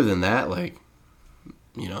 but other than that, like,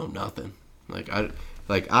 you know, nothing. Like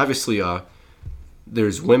obviously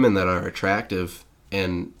there's women that are attractive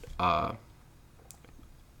and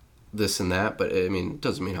this and that, but I mean, it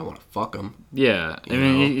doesn't mean I want to fuck them. Yeah, I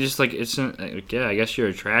mean, you just like it's yeah. I guess you're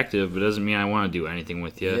attractive, but it doesn't mean I want to do anything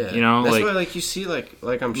with you. Yeah. You know, that's like why, like, you see, like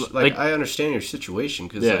I understand your situation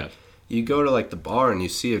because like you go to like the bar and you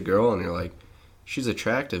see a girl and you're like, she's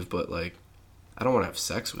attractive, but like I don't want to have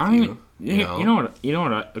sex with I don't you. even, you know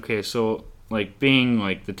what? Okay, so like being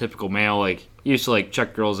like the typical male, like you used to like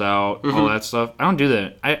check girls out, all that stuff. I don't do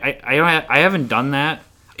that. I haven't done that.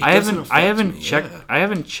 I haven't checked. Yeah. I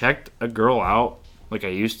haven't checked a girl out like I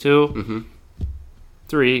used to.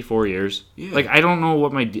 3-4 years. Yeah. Like I don't know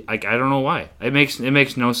what my I don't know why. It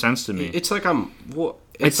makes no sense to me. It's like I'm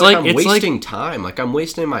it's wasting time. Like I'm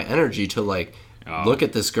wasting my energy to like look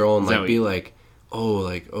at this girl and like be like,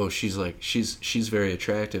 oh, she's very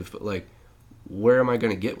attractive, but like, where am I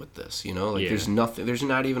gonna get with this? You know, like there's nothing. There's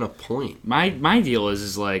not even a point. My deal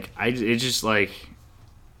is like it just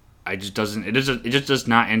does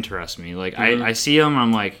not interest me. Like I see them,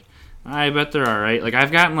 I'm like, I bet they're all right. Like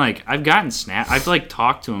I've gotten snap. I've like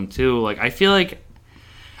talked to them too. Like I feel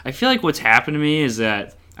like what's happened to me is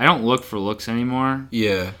that I don't look for looks anymore.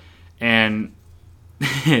 Yeah. And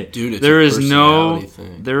dude, it's there a is personality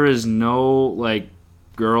thing. there is no like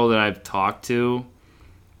girl that I've talked to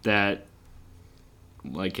that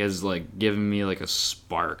like has like given me like a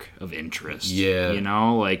spark of interest. Yeah. You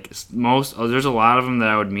know, like there's a lot of them that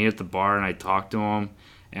I would meet at the bar and I talk to them,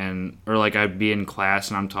 or like I'd be in class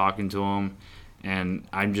and I'm talking to them, and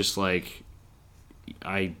I'm just like,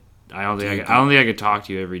 I don't think I could talk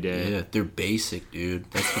to you every day. Yeah, they're basic, dude.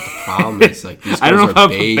 That's what the problem is. Like these girls I don't know are how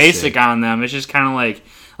to put basic on them. It's just kind of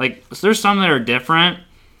like there's some that are different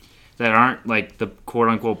that aren't like the quote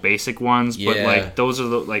unquote basic ones, but like those are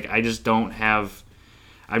the like I just don't have.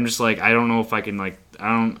 I'm just like I don't know if I can like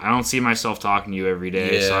I don't see myself talking to you every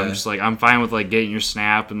day, so I'm just like I'm fine with like getting your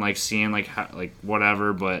snap and like seeing like how, like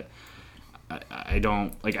whatever, but I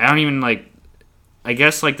don't even like I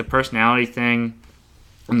guess like the personality thing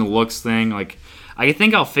and the looks thing, like I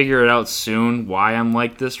think I'll figure it out soon why I'm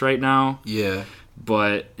like this right now. Yeah,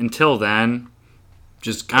 but until then,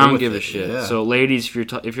 just I don't give a shit. Yeah. So ladies,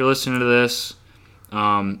 if you're listening to this,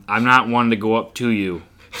 I'm not one to go up to you.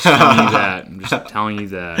 Just telling you that. I'm just telling you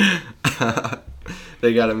that.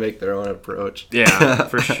 They got to make their own approach. Yeah,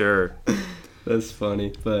 for sure. That's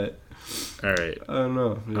funny, but all right. I don't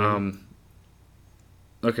know. Yeah.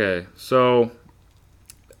 Okay, so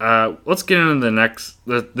let's get into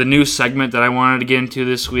the new segment that I wanted to get into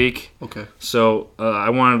this week. Okay. So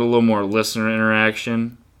I wanted a little more listener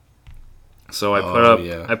interaction. So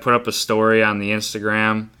I put up a story on the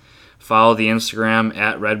Instagram. Follow the Instagram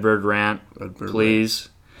at Redbird Rant, please.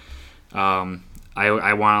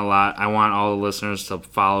 I want a lot. I want all the listeners to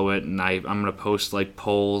follow it, and I'm gonna post like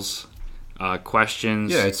polls,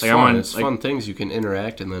 questions. Yeah, it's fun. It's fun things you can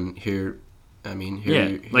interact and then hear. I mean,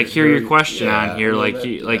 hear your question on here.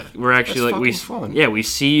 We're actually like fun. we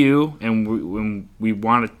see you, and we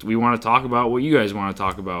want to talk about what you guys want to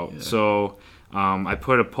talk about. Yeah. So I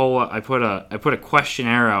put a poll. I put a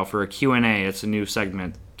questionnaire out for a Q&A. It's a new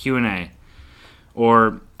segment, Q&A.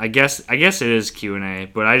 Or I guess it is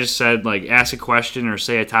Q&A, but I just said like ask a question or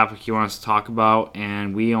say a topic you want us to talk about,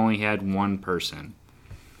 and we only had one person,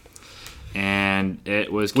 and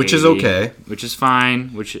it was Katie, which is okay, which is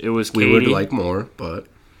fine. It was Katie. We would like more, but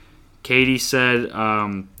Katie said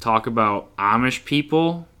talk about Amish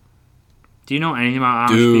people. Do you know anything about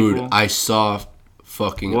Amish people? Dude, I saw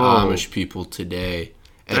fucking Amish people today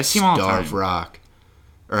at Starve Rock,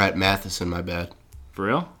 or at Matheson. My bad. For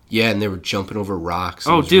real? Yeah, and they were jumping over rocks.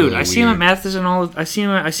 Oh, dude, really I see him at Matheson I see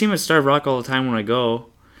him at Starve Rock all the time when I go.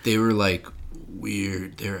 They were like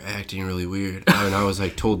weird. They were acting really weird. And I was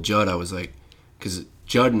like, told Judd, I was like, because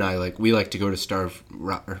Judd and I like we like to go to Starve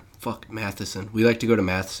Rock or Matheson. We like to go to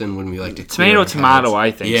Matheson when we like to tomato.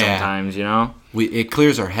 I think sometimes it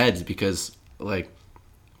clears our heads because like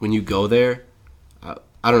when you go there,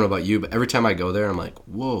 I don't know about you, but every time I go there, I'm like,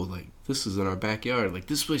 whoa, like. This is in our backyard. Like,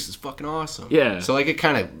 this place is fucking awesome. Yeah. So, like, it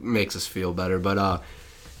kind of makes us feel better. But,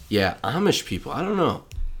 yeah, Amish people, I don't know.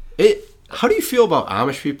 How do you feel about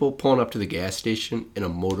Amish people pulling up to the gas station in a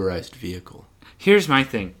motorized vehicle? Here's my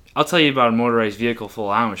thing. I'll tell you about a motorized vehicle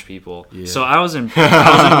full of Amish people. Yeah. So, I was in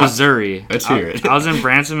Missouri. Let's hear it. I was in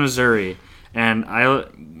Branson, Missouri. And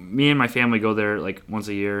me and my family go there, like, once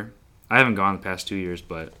a year. I haven't gone the past 2 years,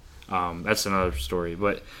 but that's another story.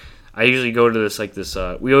 But I usually go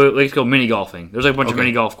to we like to go mini golfing. There's like a bunch of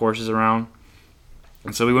mini golf courses around.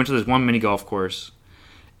 And so we went to this one mini golf course,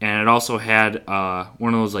 and it also had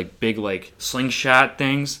one of those like big like slingshot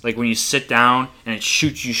things, like when you sit down and it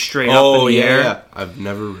shoots you straight up in the air. Yeah. I've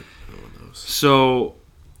never ridden one of those. So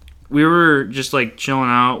we were just like chilling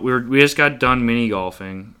out. We just got done mini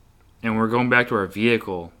golfing, and we're going back to our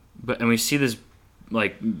vehicle, and we see this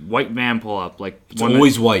like white van pull up. Like it's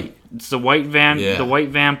always white. It's the white van. Yeah. The white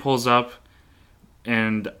van pulls up,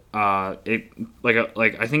 and it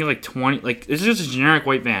I think like 20. Like it's just a generic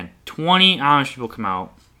white van. 20 Amish people come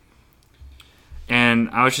out, And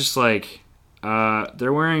I was just like,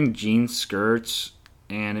 they're wearing jean skirts,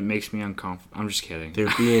 and it makes me uncomfortable. I'm just kidding.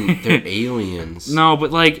 They're aliens. No,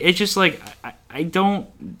 but like it's just like I don't.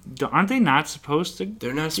 Aren't they not supposed to?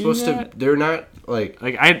 They're not supposed to. They're not like.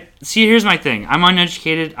 Like I see. Here's my thing. I'm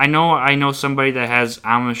uneducated. I know somebody that has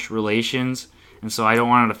Amish relations, and so I don't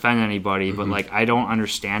want to offend anybody. But like I don't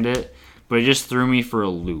understand it. But it just threw me for a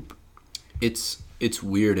loop. It's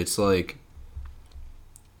weird. It's like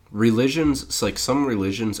religions. It's like some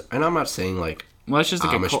religions, and I'm not saying like. Well, it's just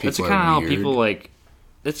like Amish it's people kind of how weird. people like.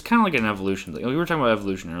 It's kind of like an evolution thing. We were talking about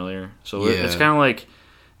evolution earlier, so Yeah. it's kind of like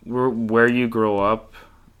where you grow up,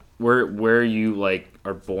 where you like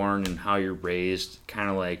are born, and how you're raised,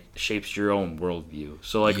 kind of like shapes your own worldview.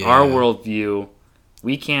 So like our Yeah. worldview,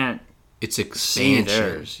 we can't. It's expansion.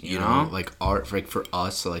 theirs, you know? Like art, like for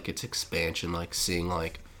us, like it's expansion, like seeing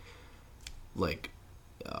like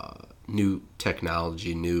new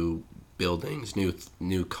technology, new buildings,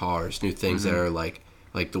 new cars, new things that are like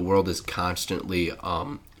the world is constantly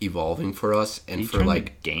evolving for us, and Can you for turn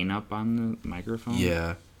like the gain up on the microphone?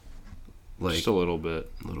 yeah, like just a little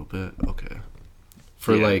bit. a little bit, okay.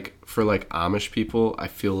 For Yeah. like Amish people, I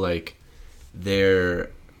feel like they're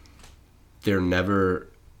never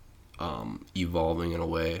evolving in a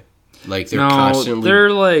way. Like they're constantly.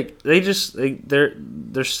 they're like they're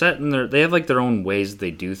set in their. They have like their own ways that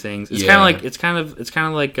they do things. It's Yeah. kind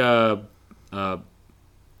of like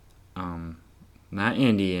not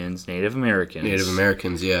Indians, Native Americans. Native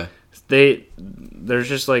Americans, yeah. There's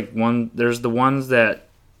just like there's the ones that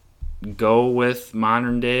go with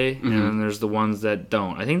modern day, and then there's the ones that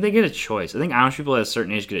don't. I think they get a choice. I think Amish people at a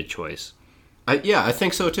certain age get a choice. I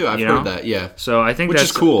think so too. I've You heard know? that. Yeah, So I think Which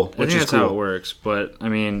that's is cool. I Which think is that's how cool. it works. But I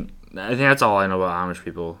mean, I think that's all I know about Amish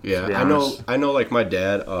people. to be yeah. honest. I know. Like my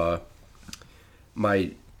dad.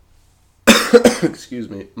 My excuse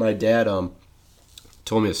me. My dad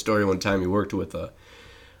told me a story one time. He worked with a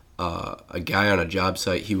guy on a job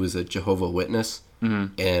site. He was a Jehovah Witness,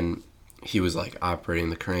 and he was like operating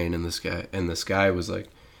the crane. And this guy was like,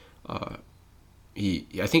 I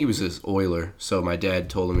think he was his oiler. So my dad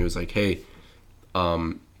told him, he was like, hey,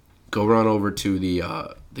 go run over to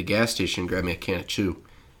the gas station, grab me a can of chew.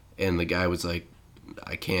 And the guy was like,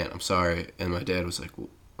 I can't, I'm sorry. And my dad was like,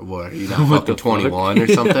 what, are you not fucking 21 or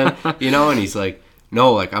something? And he's like,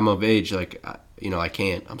 no, like I'm of age, like I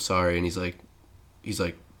can't, I'm sorry. And he's like,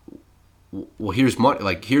 well, here's money,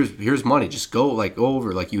 like here's money, just go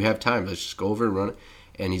over, like you have time, let's just go over and run it.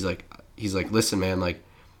 And he's like, listen, man, like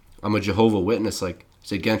I'm a Jehovah Witness, like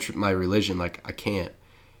it's against my religion, like I can't.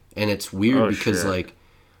 And it's weird because sure. like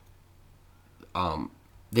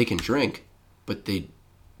they can drink, but they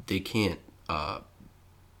can't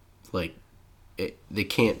they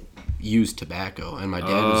can't use tobacco. And my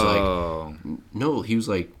dad was like, no, he was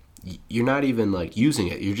like, you're not even like using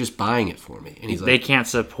it, you're just buying it for me. And he's like, they can't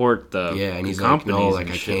support the and he's like, companies no, like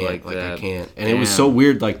and I shit can't, like that. I can't. And it was so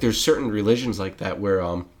weird. Like there's certain religions like that where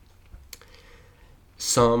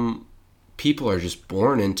some people are just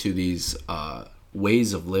born into these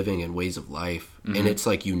ways of living and ways of life, and it's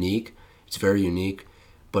like unique. It's very unique,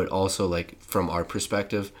 but also like from our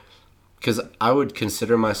perspective, because I would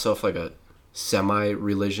consider myself like a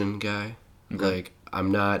semi-religion guy. Okay. Like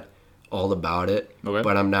I'm not all about it, Okay.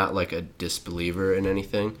 but I'm not like a disbeliever in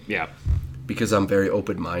anything. Yeah. Because I'm very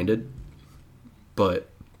open-minded. But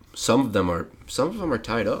some of them are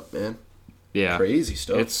tied up, man. Yeah. Crazy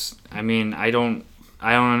stuff. It's. I mean, I don't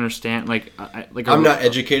understand. Like, I'm not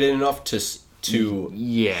educated enough to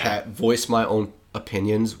Yeah. voice my own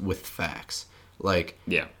opinions with facts. Like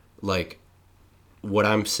what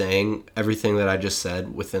I'm saying, everything that I just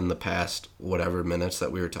said within the past whatever minutes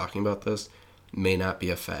that we were talking about this may not be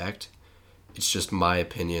a fact. It's just my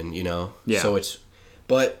opinion, Yeah. So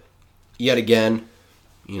but yet again,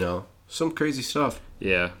 some crazy stuff.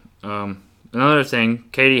 Yeah. Another thing,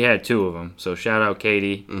 Katie had 2 of them, so shout out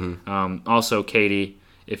Katie. Also, Katie,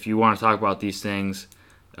 if you want to talk about these things,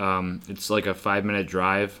 it's like a 5-minute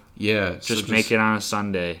drive. Yeah. Just make it on a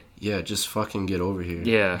Sunday. Yeah, just fucking get over here.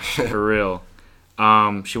 Yeah, for real.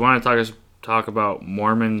 She wanted to talk about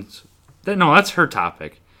Mormons. No, that's her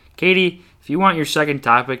topic. Katie, if you want your second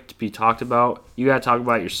topic to be talked about, you gotta talk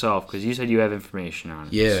about it yourself because you said you have information on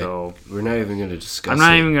it. Yeah. So we're not even gonna discuss. I'm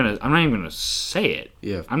not even gonna say it.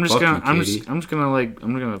 Yeah. I'm just fuck gonna. you, Katie. I'm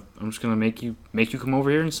just gonna make you come over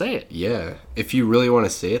here and say it. Yeah. If you really want to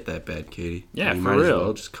say it that bad, Katie. Yeah, you for might as real.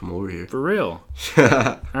 well just come over here. For real.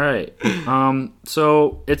 All right.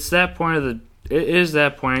 So it's that point it is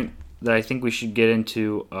that point that I think we should get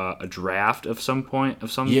into a draft of some point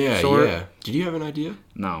of some Yeah. sort. Yeah. Did you have an idea?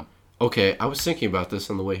 No. Okay, I was thinking about this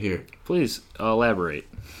on the way here. Please elaborate.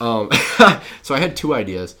 So I had two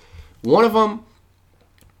ideas. One of them.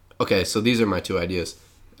 Okay, so these are my two ideas.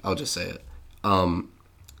 I'll just say it.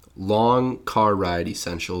 Long car ride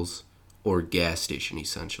essentials or gas station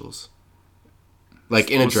essentials. Like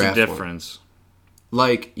in What's a draft the form. difference?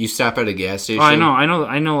 Like you stop at a gas station. Oh,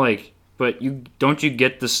 I know. Like, but don't you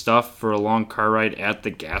get the stuff for a long car ride at the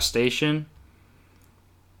gas station?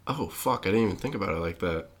 Oh fuck! I didn't even think about it like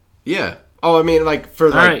that. Yeah. Oh, I mean, like for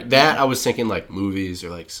like right. that, I was thinking like movies or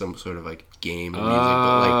like some sort of like game or music.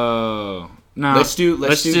 Oh. No. Let's do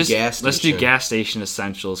gas Let's do station. gas station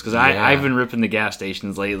essentials because Yeah. I've been ripping the gas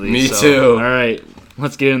stations lately. Me so, too. All right,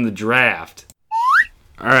 let's get in the draft.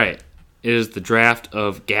 All right, it is the draft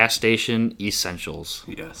of gas station essentials.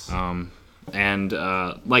 Yes. And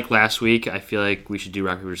like last week, I feel like we should do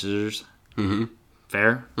rock paper scissors. Mm-hmm.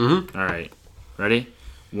 Fair. Mm-hmm. All right, ready?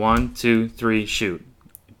 1, 2, 3, shoot.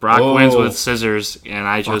 Brock Whoa. wins with scissors, and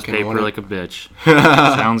I chose Fucking paper wanna- like a bitch.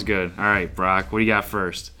 Sounds good. All right, Brock, what do you got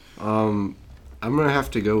first? I'm gonna have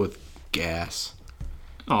to go with gas.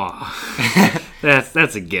 Oh,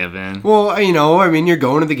 that's a given. Well, you know, I mean, you're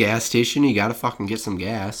going to the gas station, you gotta fucking get some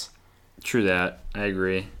gas. True that. I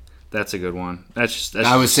agree. That's a good one. That's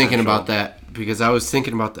I was thinking essential. about that because I was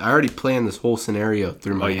thinking about. I already planned this whole scenario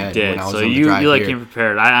through my Oh, you head did. when I was So on the you drive like here. came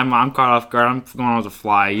prepared. I'm caught off guard. I'm going on with the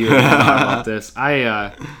fly. You already know about this.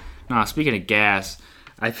 No. Speaking of gas,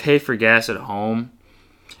 I paid for gas at home,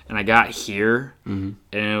 and I got here, and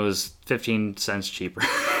it was 15 cents cheaper.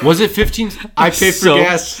 Was it 15? I paid for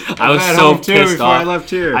gas. I was at so home, too, pissed before off. I left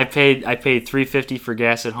here. I paid $3.50 for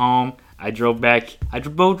gas at home. I drove back.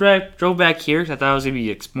 Drove back here 'cause I thought it was gonna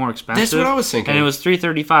be more expensive. That's what I was thinking. And it was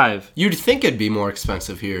 $3.35. You'd think it'd be more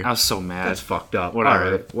expensive here. I was so mad. That's fucked up. Whatever.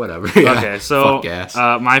 All right, whatever. Yeah. Okay, so Fuck gas.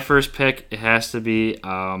 my first pick, it has to be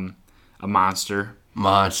a Monster.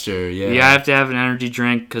 Monster, yeah. You have to have an energy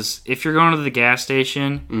drink because if you're going to the gas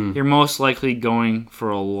station, you're most likely going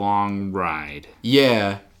for a long ride.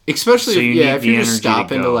 Yeah. Especially So you need if the you're just energy to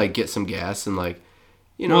stopping to go. like get some gas and like,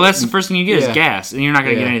 you know. Well, that's the first thing you get Yeah. is gas, and you're not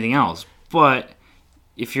going to Yeah. get anything else. But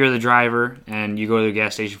if you're the driver and you go to the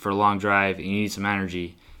gas station for a long drive and you need some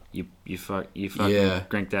energy, you fucking Yeah.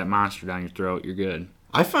 drink that Monster down your throat. You're good.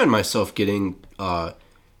 I find myself getting. Like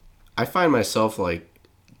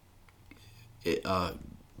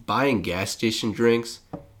buying gas station drinks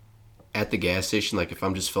at the gas station. Like if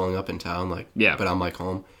I'm just filling up in town, like Yeah. but I'm like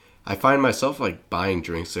home. I find myself like buying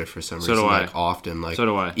drinks there for some So reason, do I. like often. Like So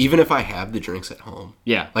do I. Even if I have the drinks at home,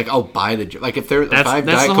 Yeah. like I'll buy like if I That's have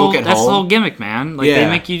the Diet whole Coke at that's the whole home. gimmick, man. Like Yeah. they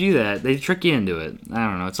make you do that. They trick you into it. I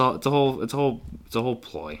don't know. It's a whole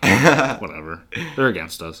ploy. Whatever. They're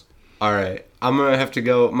against us. All right, I'm gonna have to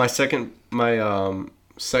go. My second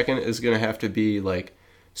is gonna have to be like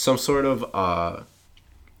some sort of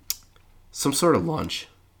lunch.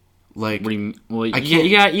 Like What do you? Well, I you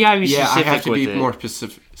can't- gotta be yeah, specific I have to with be it. more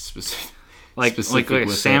specific. like specific a with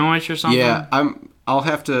it. sandwich or something. Yeah, I'll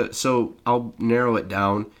have to. So I'll narrow it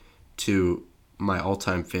down to my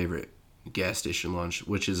all-time favorite gas station lunch,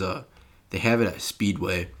 which is they have it at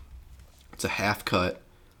Speedway. It's a half-cut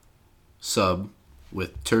sub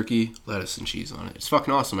with turkey, lettuce, and cheese on it. It's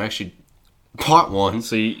fucking awesome. I actually bought one.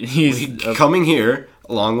 So he's Coming here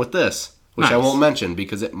along with this, which I Nice. won't mention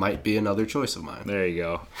because it might be another choice of mine. there.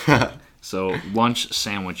 You go. So lunch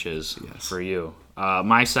sandwiches Yes. for you.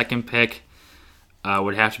 My second pick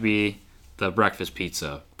would have to be the breakfast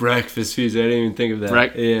pizza. Breakfast pizza. I didn't even think of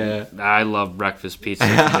that. Yeah. I love breakfast pizza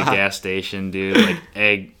at the gas station, dude. Like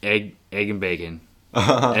egg and bacon.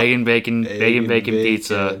 Egg and bacon, bacon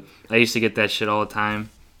pizza. I used to get that shit all the time.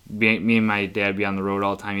 Me and my dad be on the road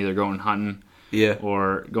all the time, either going hunting Yeah.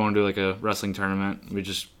 or going to like a wrestling tournament. We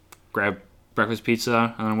just grab breakfast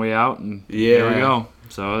pizza on our way out, and there we Yeah. go.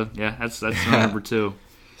 So yeah, that's my number 2.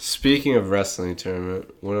 Speaking of wrestling tournament,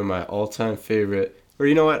 one of my all-time favorite, or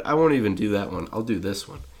you know what? I won't even do that one. I'll do this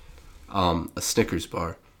one. A Snickers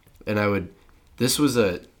bar, and this was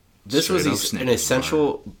Straight up an Snickers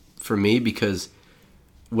essential for me because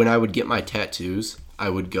when I would get my tattoos, I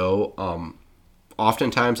would go.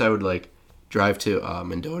 Oftentimes, I would like drive to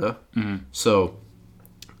Mendota. Mm-hmm. So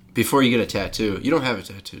before you get a tattoo, you don't have a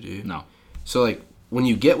tattoo, do you? No. So like when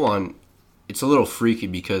you get one, it's a little freaky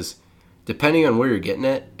because depending on where you're getting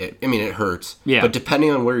it, it hurts. Yeah. But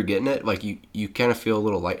depending on where you're getting it, like you kind of feel a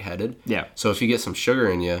little lightheaded. Yeah. So if you get some sugar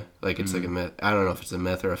in you, like it's like a myth. I don't know if it's a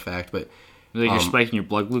myth or a fact, but Like you're spiking your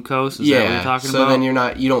blood glucose. Is yeah. that what you're talking so about? then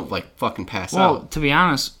you don't like fucking pass Well, out. to be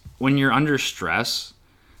honest, when you're under stress,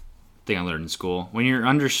 thing I learned in school, when you're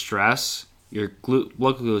under stress, your blood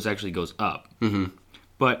glucose actually goes up. Mm-hmm.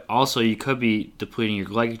 But also, you could be depleting your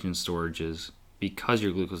glycogen storages because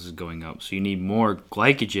your glucose is going up. So you need more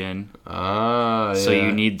glycogen. Ah, So yeah.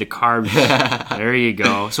 you need the carbs. There you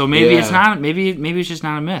go. So maybe it's Yeah. not. Maybe it's just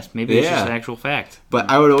not a myth. Maybe it's just Yeah. an actual fact. But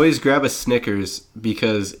I would always grab a Snickers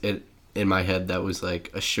because in my head that was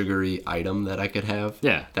like a sugary item that I could have.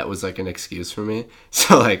 Yeah. That was like an excuse for me.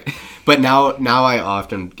 So like, but now I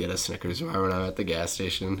often get a Snickers when I'm at the gas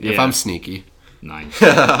station if Yeah. I'm sneaky. Nice.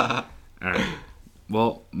 All right.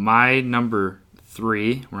 Well, my number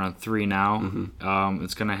 3. We're on 3 now. Mm-hmm.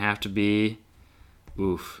 It's gonna have to be.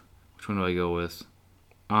 Oof. Which one do I go with?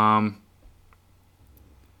 I'm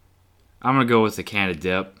gonna go with the can of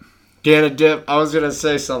dip. Can of dip. I was gonna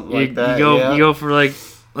say something like that. You yeah. go for like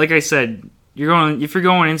I said. If you're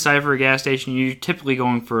going inside for a gas station, you're typically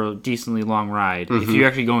going for a decently long ride. If you're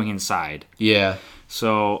actually going inside. Yeah.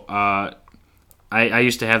 So I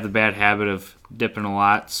used to have the bad habit of dipping a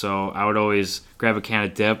lot, so I would always grab a can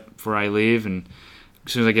of dip before I leave, and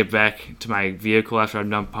as soon as I get back to my vehicle after I'm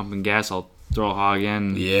done pumping gas, I'll throw a hog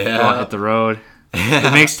in, Yeah. go out, hit the road.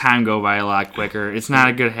 It makes time go by a lot quicker. It's not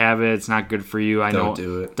a good habit. It's not good for you. I know. Don't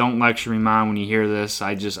do it. Don't lecture me, Mom, when you hear this.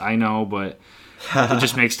 I know, but it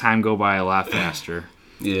just makes time go by a lot faster.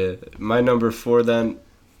 Yeah. My number 4 then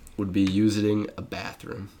would be using a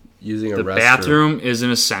bathroom. Using a The restroom. bathroom is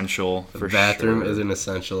an essential for Bathroom sure. is an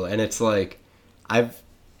essential, and it's like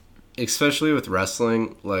especially with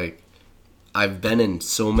wrestling, like I've been in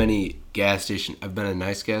so many gas station. I've been in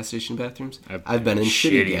nice gas station bathrooms. I've been in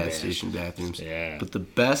shitty gas bathrooms. station bathrooms. Yeah. But the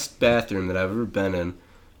best bathroom that I've ever been in,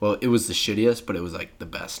 well, it was the shittiest, but it was like the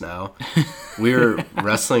best now. We were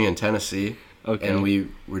wrestling in Tennessee, Okay. and we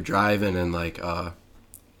were driving, and like,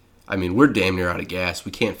 I mean, we're damn near out of gas.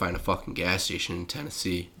 We can't find a fucking gas station in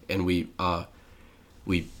Tennessee, and we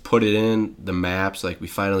put it in the maps. Like, we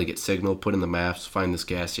finally get signal, put in the maps, find this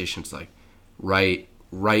gas station. It's like right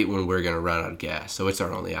when we're gonna run out of gas, so it's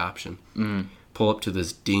our only option. Pull up to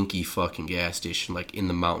this dinky fucking gas station, like in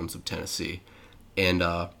the mountains of Tennessee, and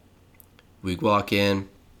we walk in.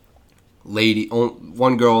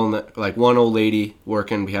 One girl, one old lady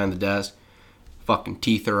working behind the desk, fucking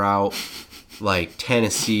teeth are out, like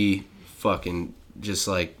Tennessee, fucking just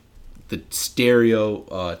like the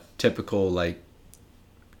typical like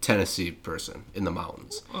Tennessee person in the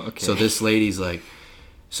mountains. Okay. So this lady's like,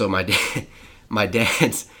 so my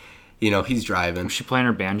dad's, he's driving. Was she playing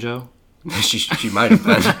her banjo? she might have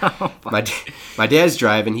been. My dad's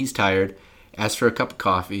driving. He's tired. Asks for a cup of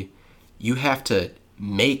coffee. You have to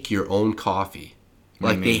make your own coffee. What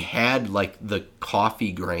do Like you they mean? had like the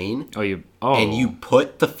coffee grain, Oh. and you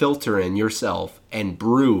put the filter in yourself and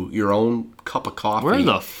brew your own cup of coffee. Where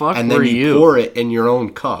the fuck And then were you you? pour it in your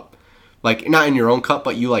own cup. Like not in your own cup,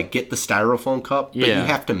 but you like get the styrofoam cup. But you Yeah.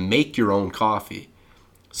 have to make your own coffee.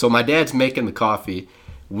 So my dad's making the coffee.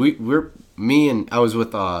 I was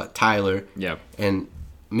with Tyler. Yep. And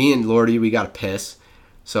me and Lordy, we got to piss.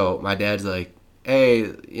 So my dad's like,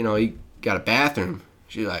 hey, you got a bathroom?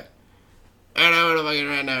 She's like, I don't know if I can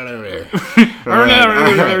run down over there. All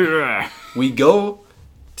right. We go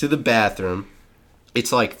to the bathroom.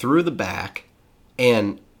 It's like through the back.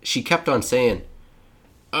 And she kept on saying,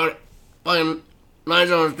 oh, fucking nice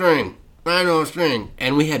on a string.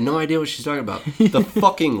 And we had no idea what she's talking about. The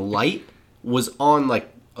fucking light was on like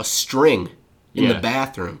a string in the Yeah.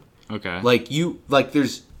 bathroom. Okay.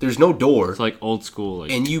 There's no door. It's like old school.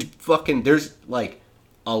 Like, And you fucking, there's like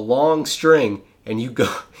a long string, and you go,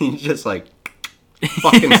 you just like,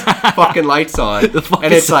 fucking lights on. the fucking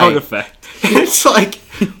and it's sound like, effect. it's like,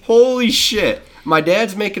 holy shit. My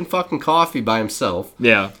dad's making fucking coffee by himself.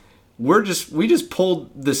 Yeah. We just pulled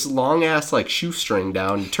this long ass like shoestring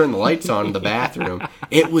down and turned the lights on in the bathroom.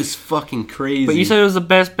 It was fucking crazy. But you said it was the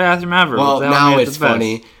best bathroom ever. well, That now made it it's the best.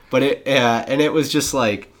 funny, but and it was just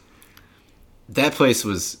like that place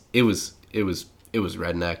was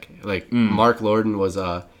redneck. Like Mark Lorden was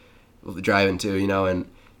driving too, and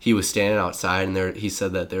he was standing outside, and he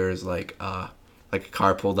said that there was like a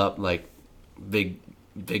car pulled up, like big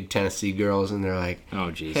Tennessee girls, and they're like,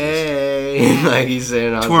 Oh Jesus. hey, like he's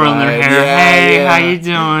saying outside, Twirling their hair. yeah, Hey, yeah. how you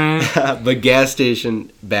doing? But gas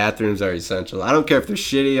station bathrooms are essential. I don't care if they're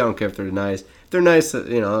shitty. I don't care if they're nice. If they're nice,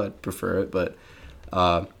 I'd prefer it. But,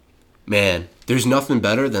 man, there's nothing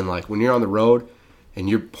better than, like, when you're on the road and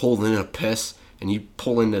you're holding in a piss and you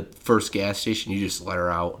pull into the first gas station, you just let her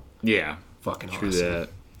out. Yeah. Fucking True awesome. that.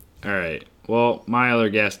 All right. Well, my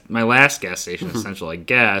last gas station essential, I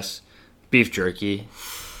guess, beef jerky.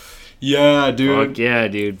 Yeah, dude. Fuck yeah,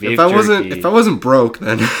 dude. Beef If I jerky. wasn't broke,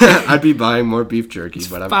 then I'd be buying more beef jerky.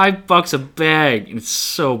 But $5 a bag, and it's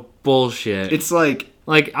so bullshit. it's like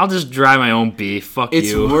Like, I'll just dry my own beef. Fuck It's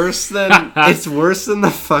you. worse than it's worse than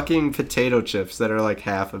the fucking potato chips that are like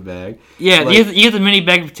half a bag. Yeah, like, you get the mini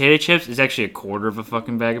bag of potato chips. It's actually a quarter of a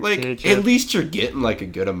fucking bag of potato like chips. at least you're getting like a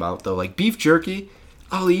good amount though. Like beef jerky,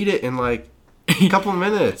 I'll eat it in like a couple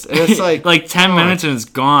minutes, and it's like like 10 minutes and it's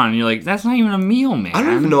gone. You're like, that's not even a meal, man. I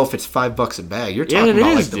don't even know if it's $5 a bag. You're talking it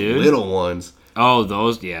about is, like dude. the little ones. Oh,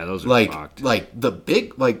 those are Like fucked. like the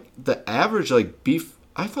big like the average like beef.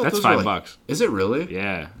 I thought That's those were $5. like, is it really?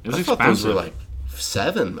 Yeah, it was I expensive. thought those were like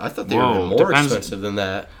 $7. I thought they were Whoa, even more depends. expensive than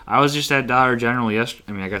that. I was just at Dollar General yesterday.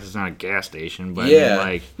 I mean, I guess it's not a gas station, but Yeah, I mean,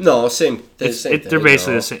 like no, same. they're thing,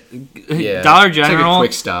 basically though. the same. Yeah, Dollar it's like a General,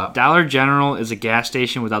 quick stop. Dollar General is a gas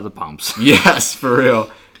station without the pumps. Yes, for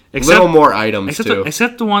real. Except- Little more items too.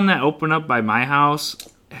 Except the one that opened up by my house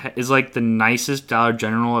is like the nicest Dollar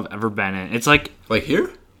General I've ever been in. It's like Like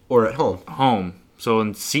here or at home? home, so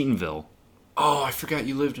in Seatonville. Oh, I forgot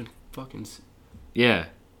you lived in fucking. Yeah.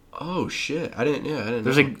 Oh shit! I didn't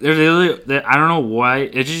There's know. like there's literally, I don't know why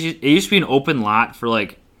it used to be an open lot for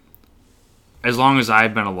like as long as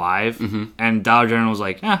I've been alive, and Dollar General was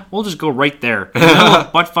like, we'll just go right there,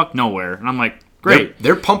 butt fuck nowhere, and I'm like, great.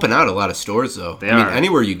 They're pumping out a lot of stores though. They I mean, are.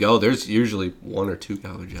 anywhere you go, there's usually 1 or 2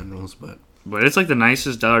 Dollar Generals, but But it's like the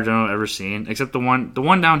nicest Dollar General I've ever seen, except the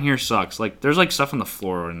one down here sucks. Like there's like stuff on the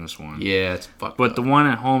floor in this one. yeah, it's fucked. But up. the one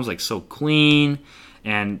at home's like so clean,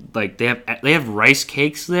 and like they have rice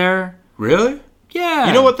cakes there. Really? Yeah.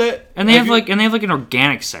 You know what that? And they have like an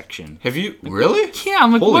organic section. Have you really? Yeah,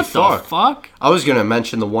 I'm like, Holy what fuck. the fuck? I was gonna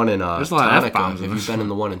mention the one in There's a lot of Tonica. F-bombs in Have you this. been in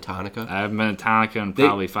the one in Tonica? I haven't been to Tonica in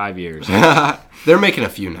probably 5 years. They're making a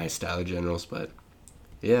few nice Dollar Generals, but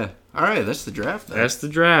yeah. All right, that's the draft. Then. That's the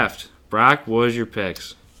draft. Brock, what was your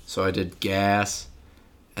picks? So I did gas,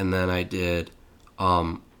 and then I did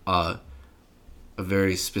a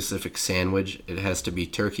very specific sandwich. It has to be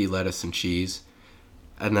turkey, lettuce, and cheese.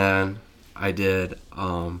 And then I did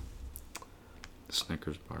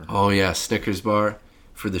Snickers bar. oh yeah, Snickers bar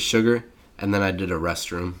for the sugar, and then I did a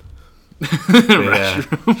restroom.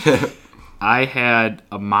 Restroom. I had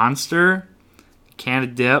a Monster, can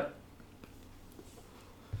of dip.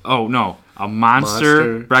 Oh no, a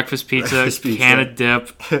Monster breakfast pizza, can of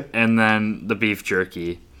dip, and then the beef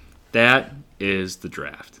jerky. That is the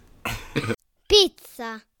draft.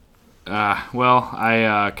 Pizza. Well,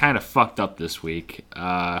 I kind of fucked up this week.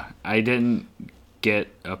 I didn't get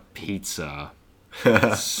a pizza.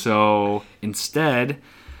 So instead,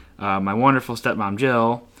 my wonderful stepmom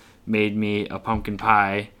Jill made me a pumpkin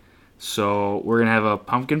pie. So we're going to have a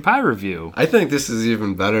pumpkin pie review. I think this is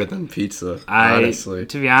even better than pizza, honestly.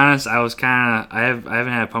 To be honest, I haven't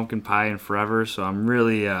had a pumpkin pie in forever, so I'm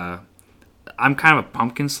really, I'm kind of a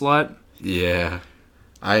pumpkin slut. Yeah,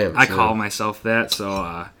 I am. I too. call myself that, so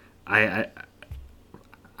I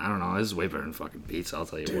don't know. This is way better than fucking pizza. I'll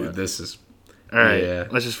tell you Dude, what. this is All right, yeah.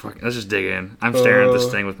 let's just dig in. I'm staring at this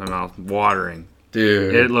thing with my mouth watering.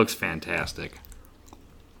 dude. It looks fantastic.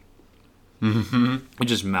 It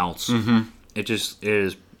just melts. It is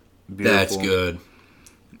beautiful. That's good.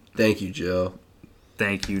 Thank you, Jill.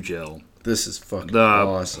 Thank you, Jill. This is fucking The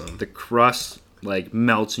awesome. the crust like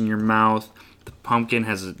melts in your mouth. The pumpkin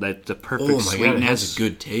has the perfect Oh my sweetness. god, it has a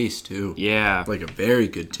good taste too. Yeah, Like a very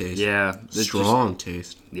good taste. yeah. It's Strong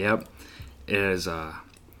taste. Yep. It is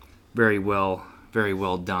very well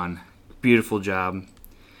done. Beautiful job.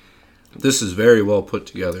 This is very well put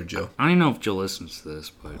together, Jill. I don't even know if Jill listens to this,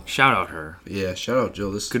 but shout out her. Yeah, shout out,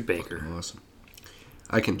 Jill. This Good is baker. fucking awesome.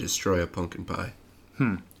 I can destroy a pumpkin pie.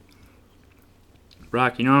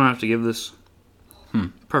 Brock, you know what I have to give this?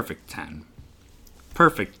 Perfect 10.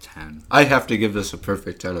 Perfect 10. I have to give this a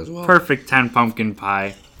perfect 10 as well. Perfect 10 pumpkin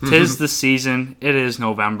pie. 'Tis the season. It is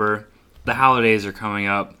November. The holidays are coming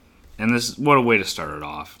up. And what a way to start it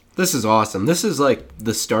off. This is awesome. This is like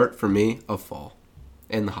the start for me of fall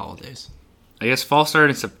and the holidays. I guess fall started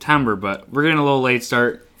in September, but we're getting a little late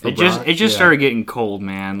start. It just yeah. started getting cold,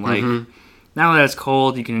 man. Like now that it's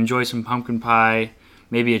cold, you can enjoy some pumpkin pie,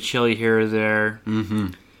 maybe a chili here or there.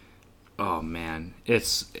 Oh man,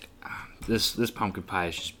 it's this pumpkin pie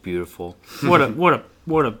is just beautiful. What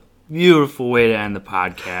a beautiful way to end the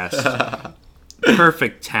podcast.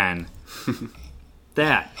 Perfect 10.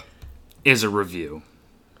 That is a review.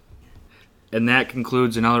 And that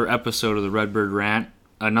concludes another episode of the Redbird Rant.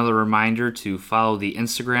 Another reminder to follow the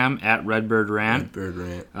Instagram at Redbird Rant.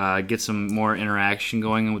 Redbird Rant. Get some more interaction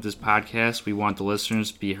going on with this podcast. We want the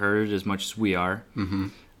listeners to be heard as much as we are.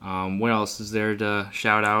 What else is there to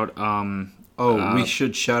shout out? We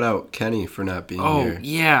should shout out Kenny for not being here.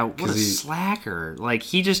 Yeah, what a slacker. Like,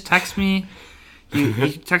 he just texted me. He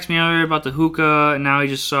texted me earlier about the hookah, and now he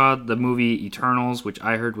just saw the movie Eternals, which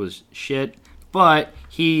I heard was shit. but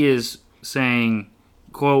he is saying,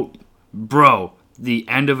 quote, bro, the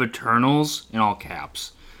end of Eternals, in all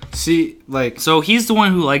caps. See, like... So he's the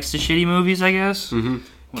one who likes the shitty movies, I guess?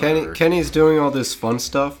 Mm-hmm. Kenny's doing all this fun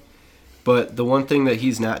stuff, but the one thing that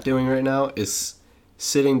he's not doing right now is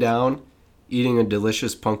sitting down, eating a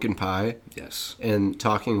delicious pumpkin pie, Yes. and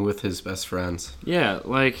talking with his best friends. Yeah,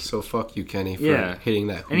 like... So fuck you, Kenny, for Yeah. hitting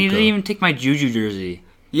that hookah. And he didn't even take my Juju jersey to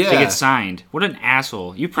Yeah. get signed. What an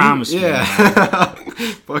asshole. You promised me. Yeah. that.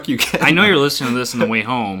 Fuck you, Kenny. I know you're listening to this on the way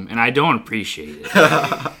home, and I don't appreciate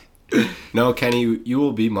it. No, Kenny, you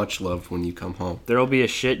will be much loved when you come home. There'll be a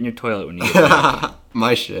shit in your toilet when you get home.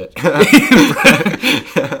 My shit. Brock,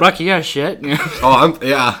 you got shit? Yeah. Sorry,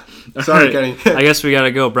 All right. Kenny. I guess we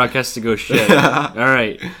gotta go. Brock has to go shit. All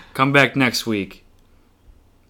right. Come back next week.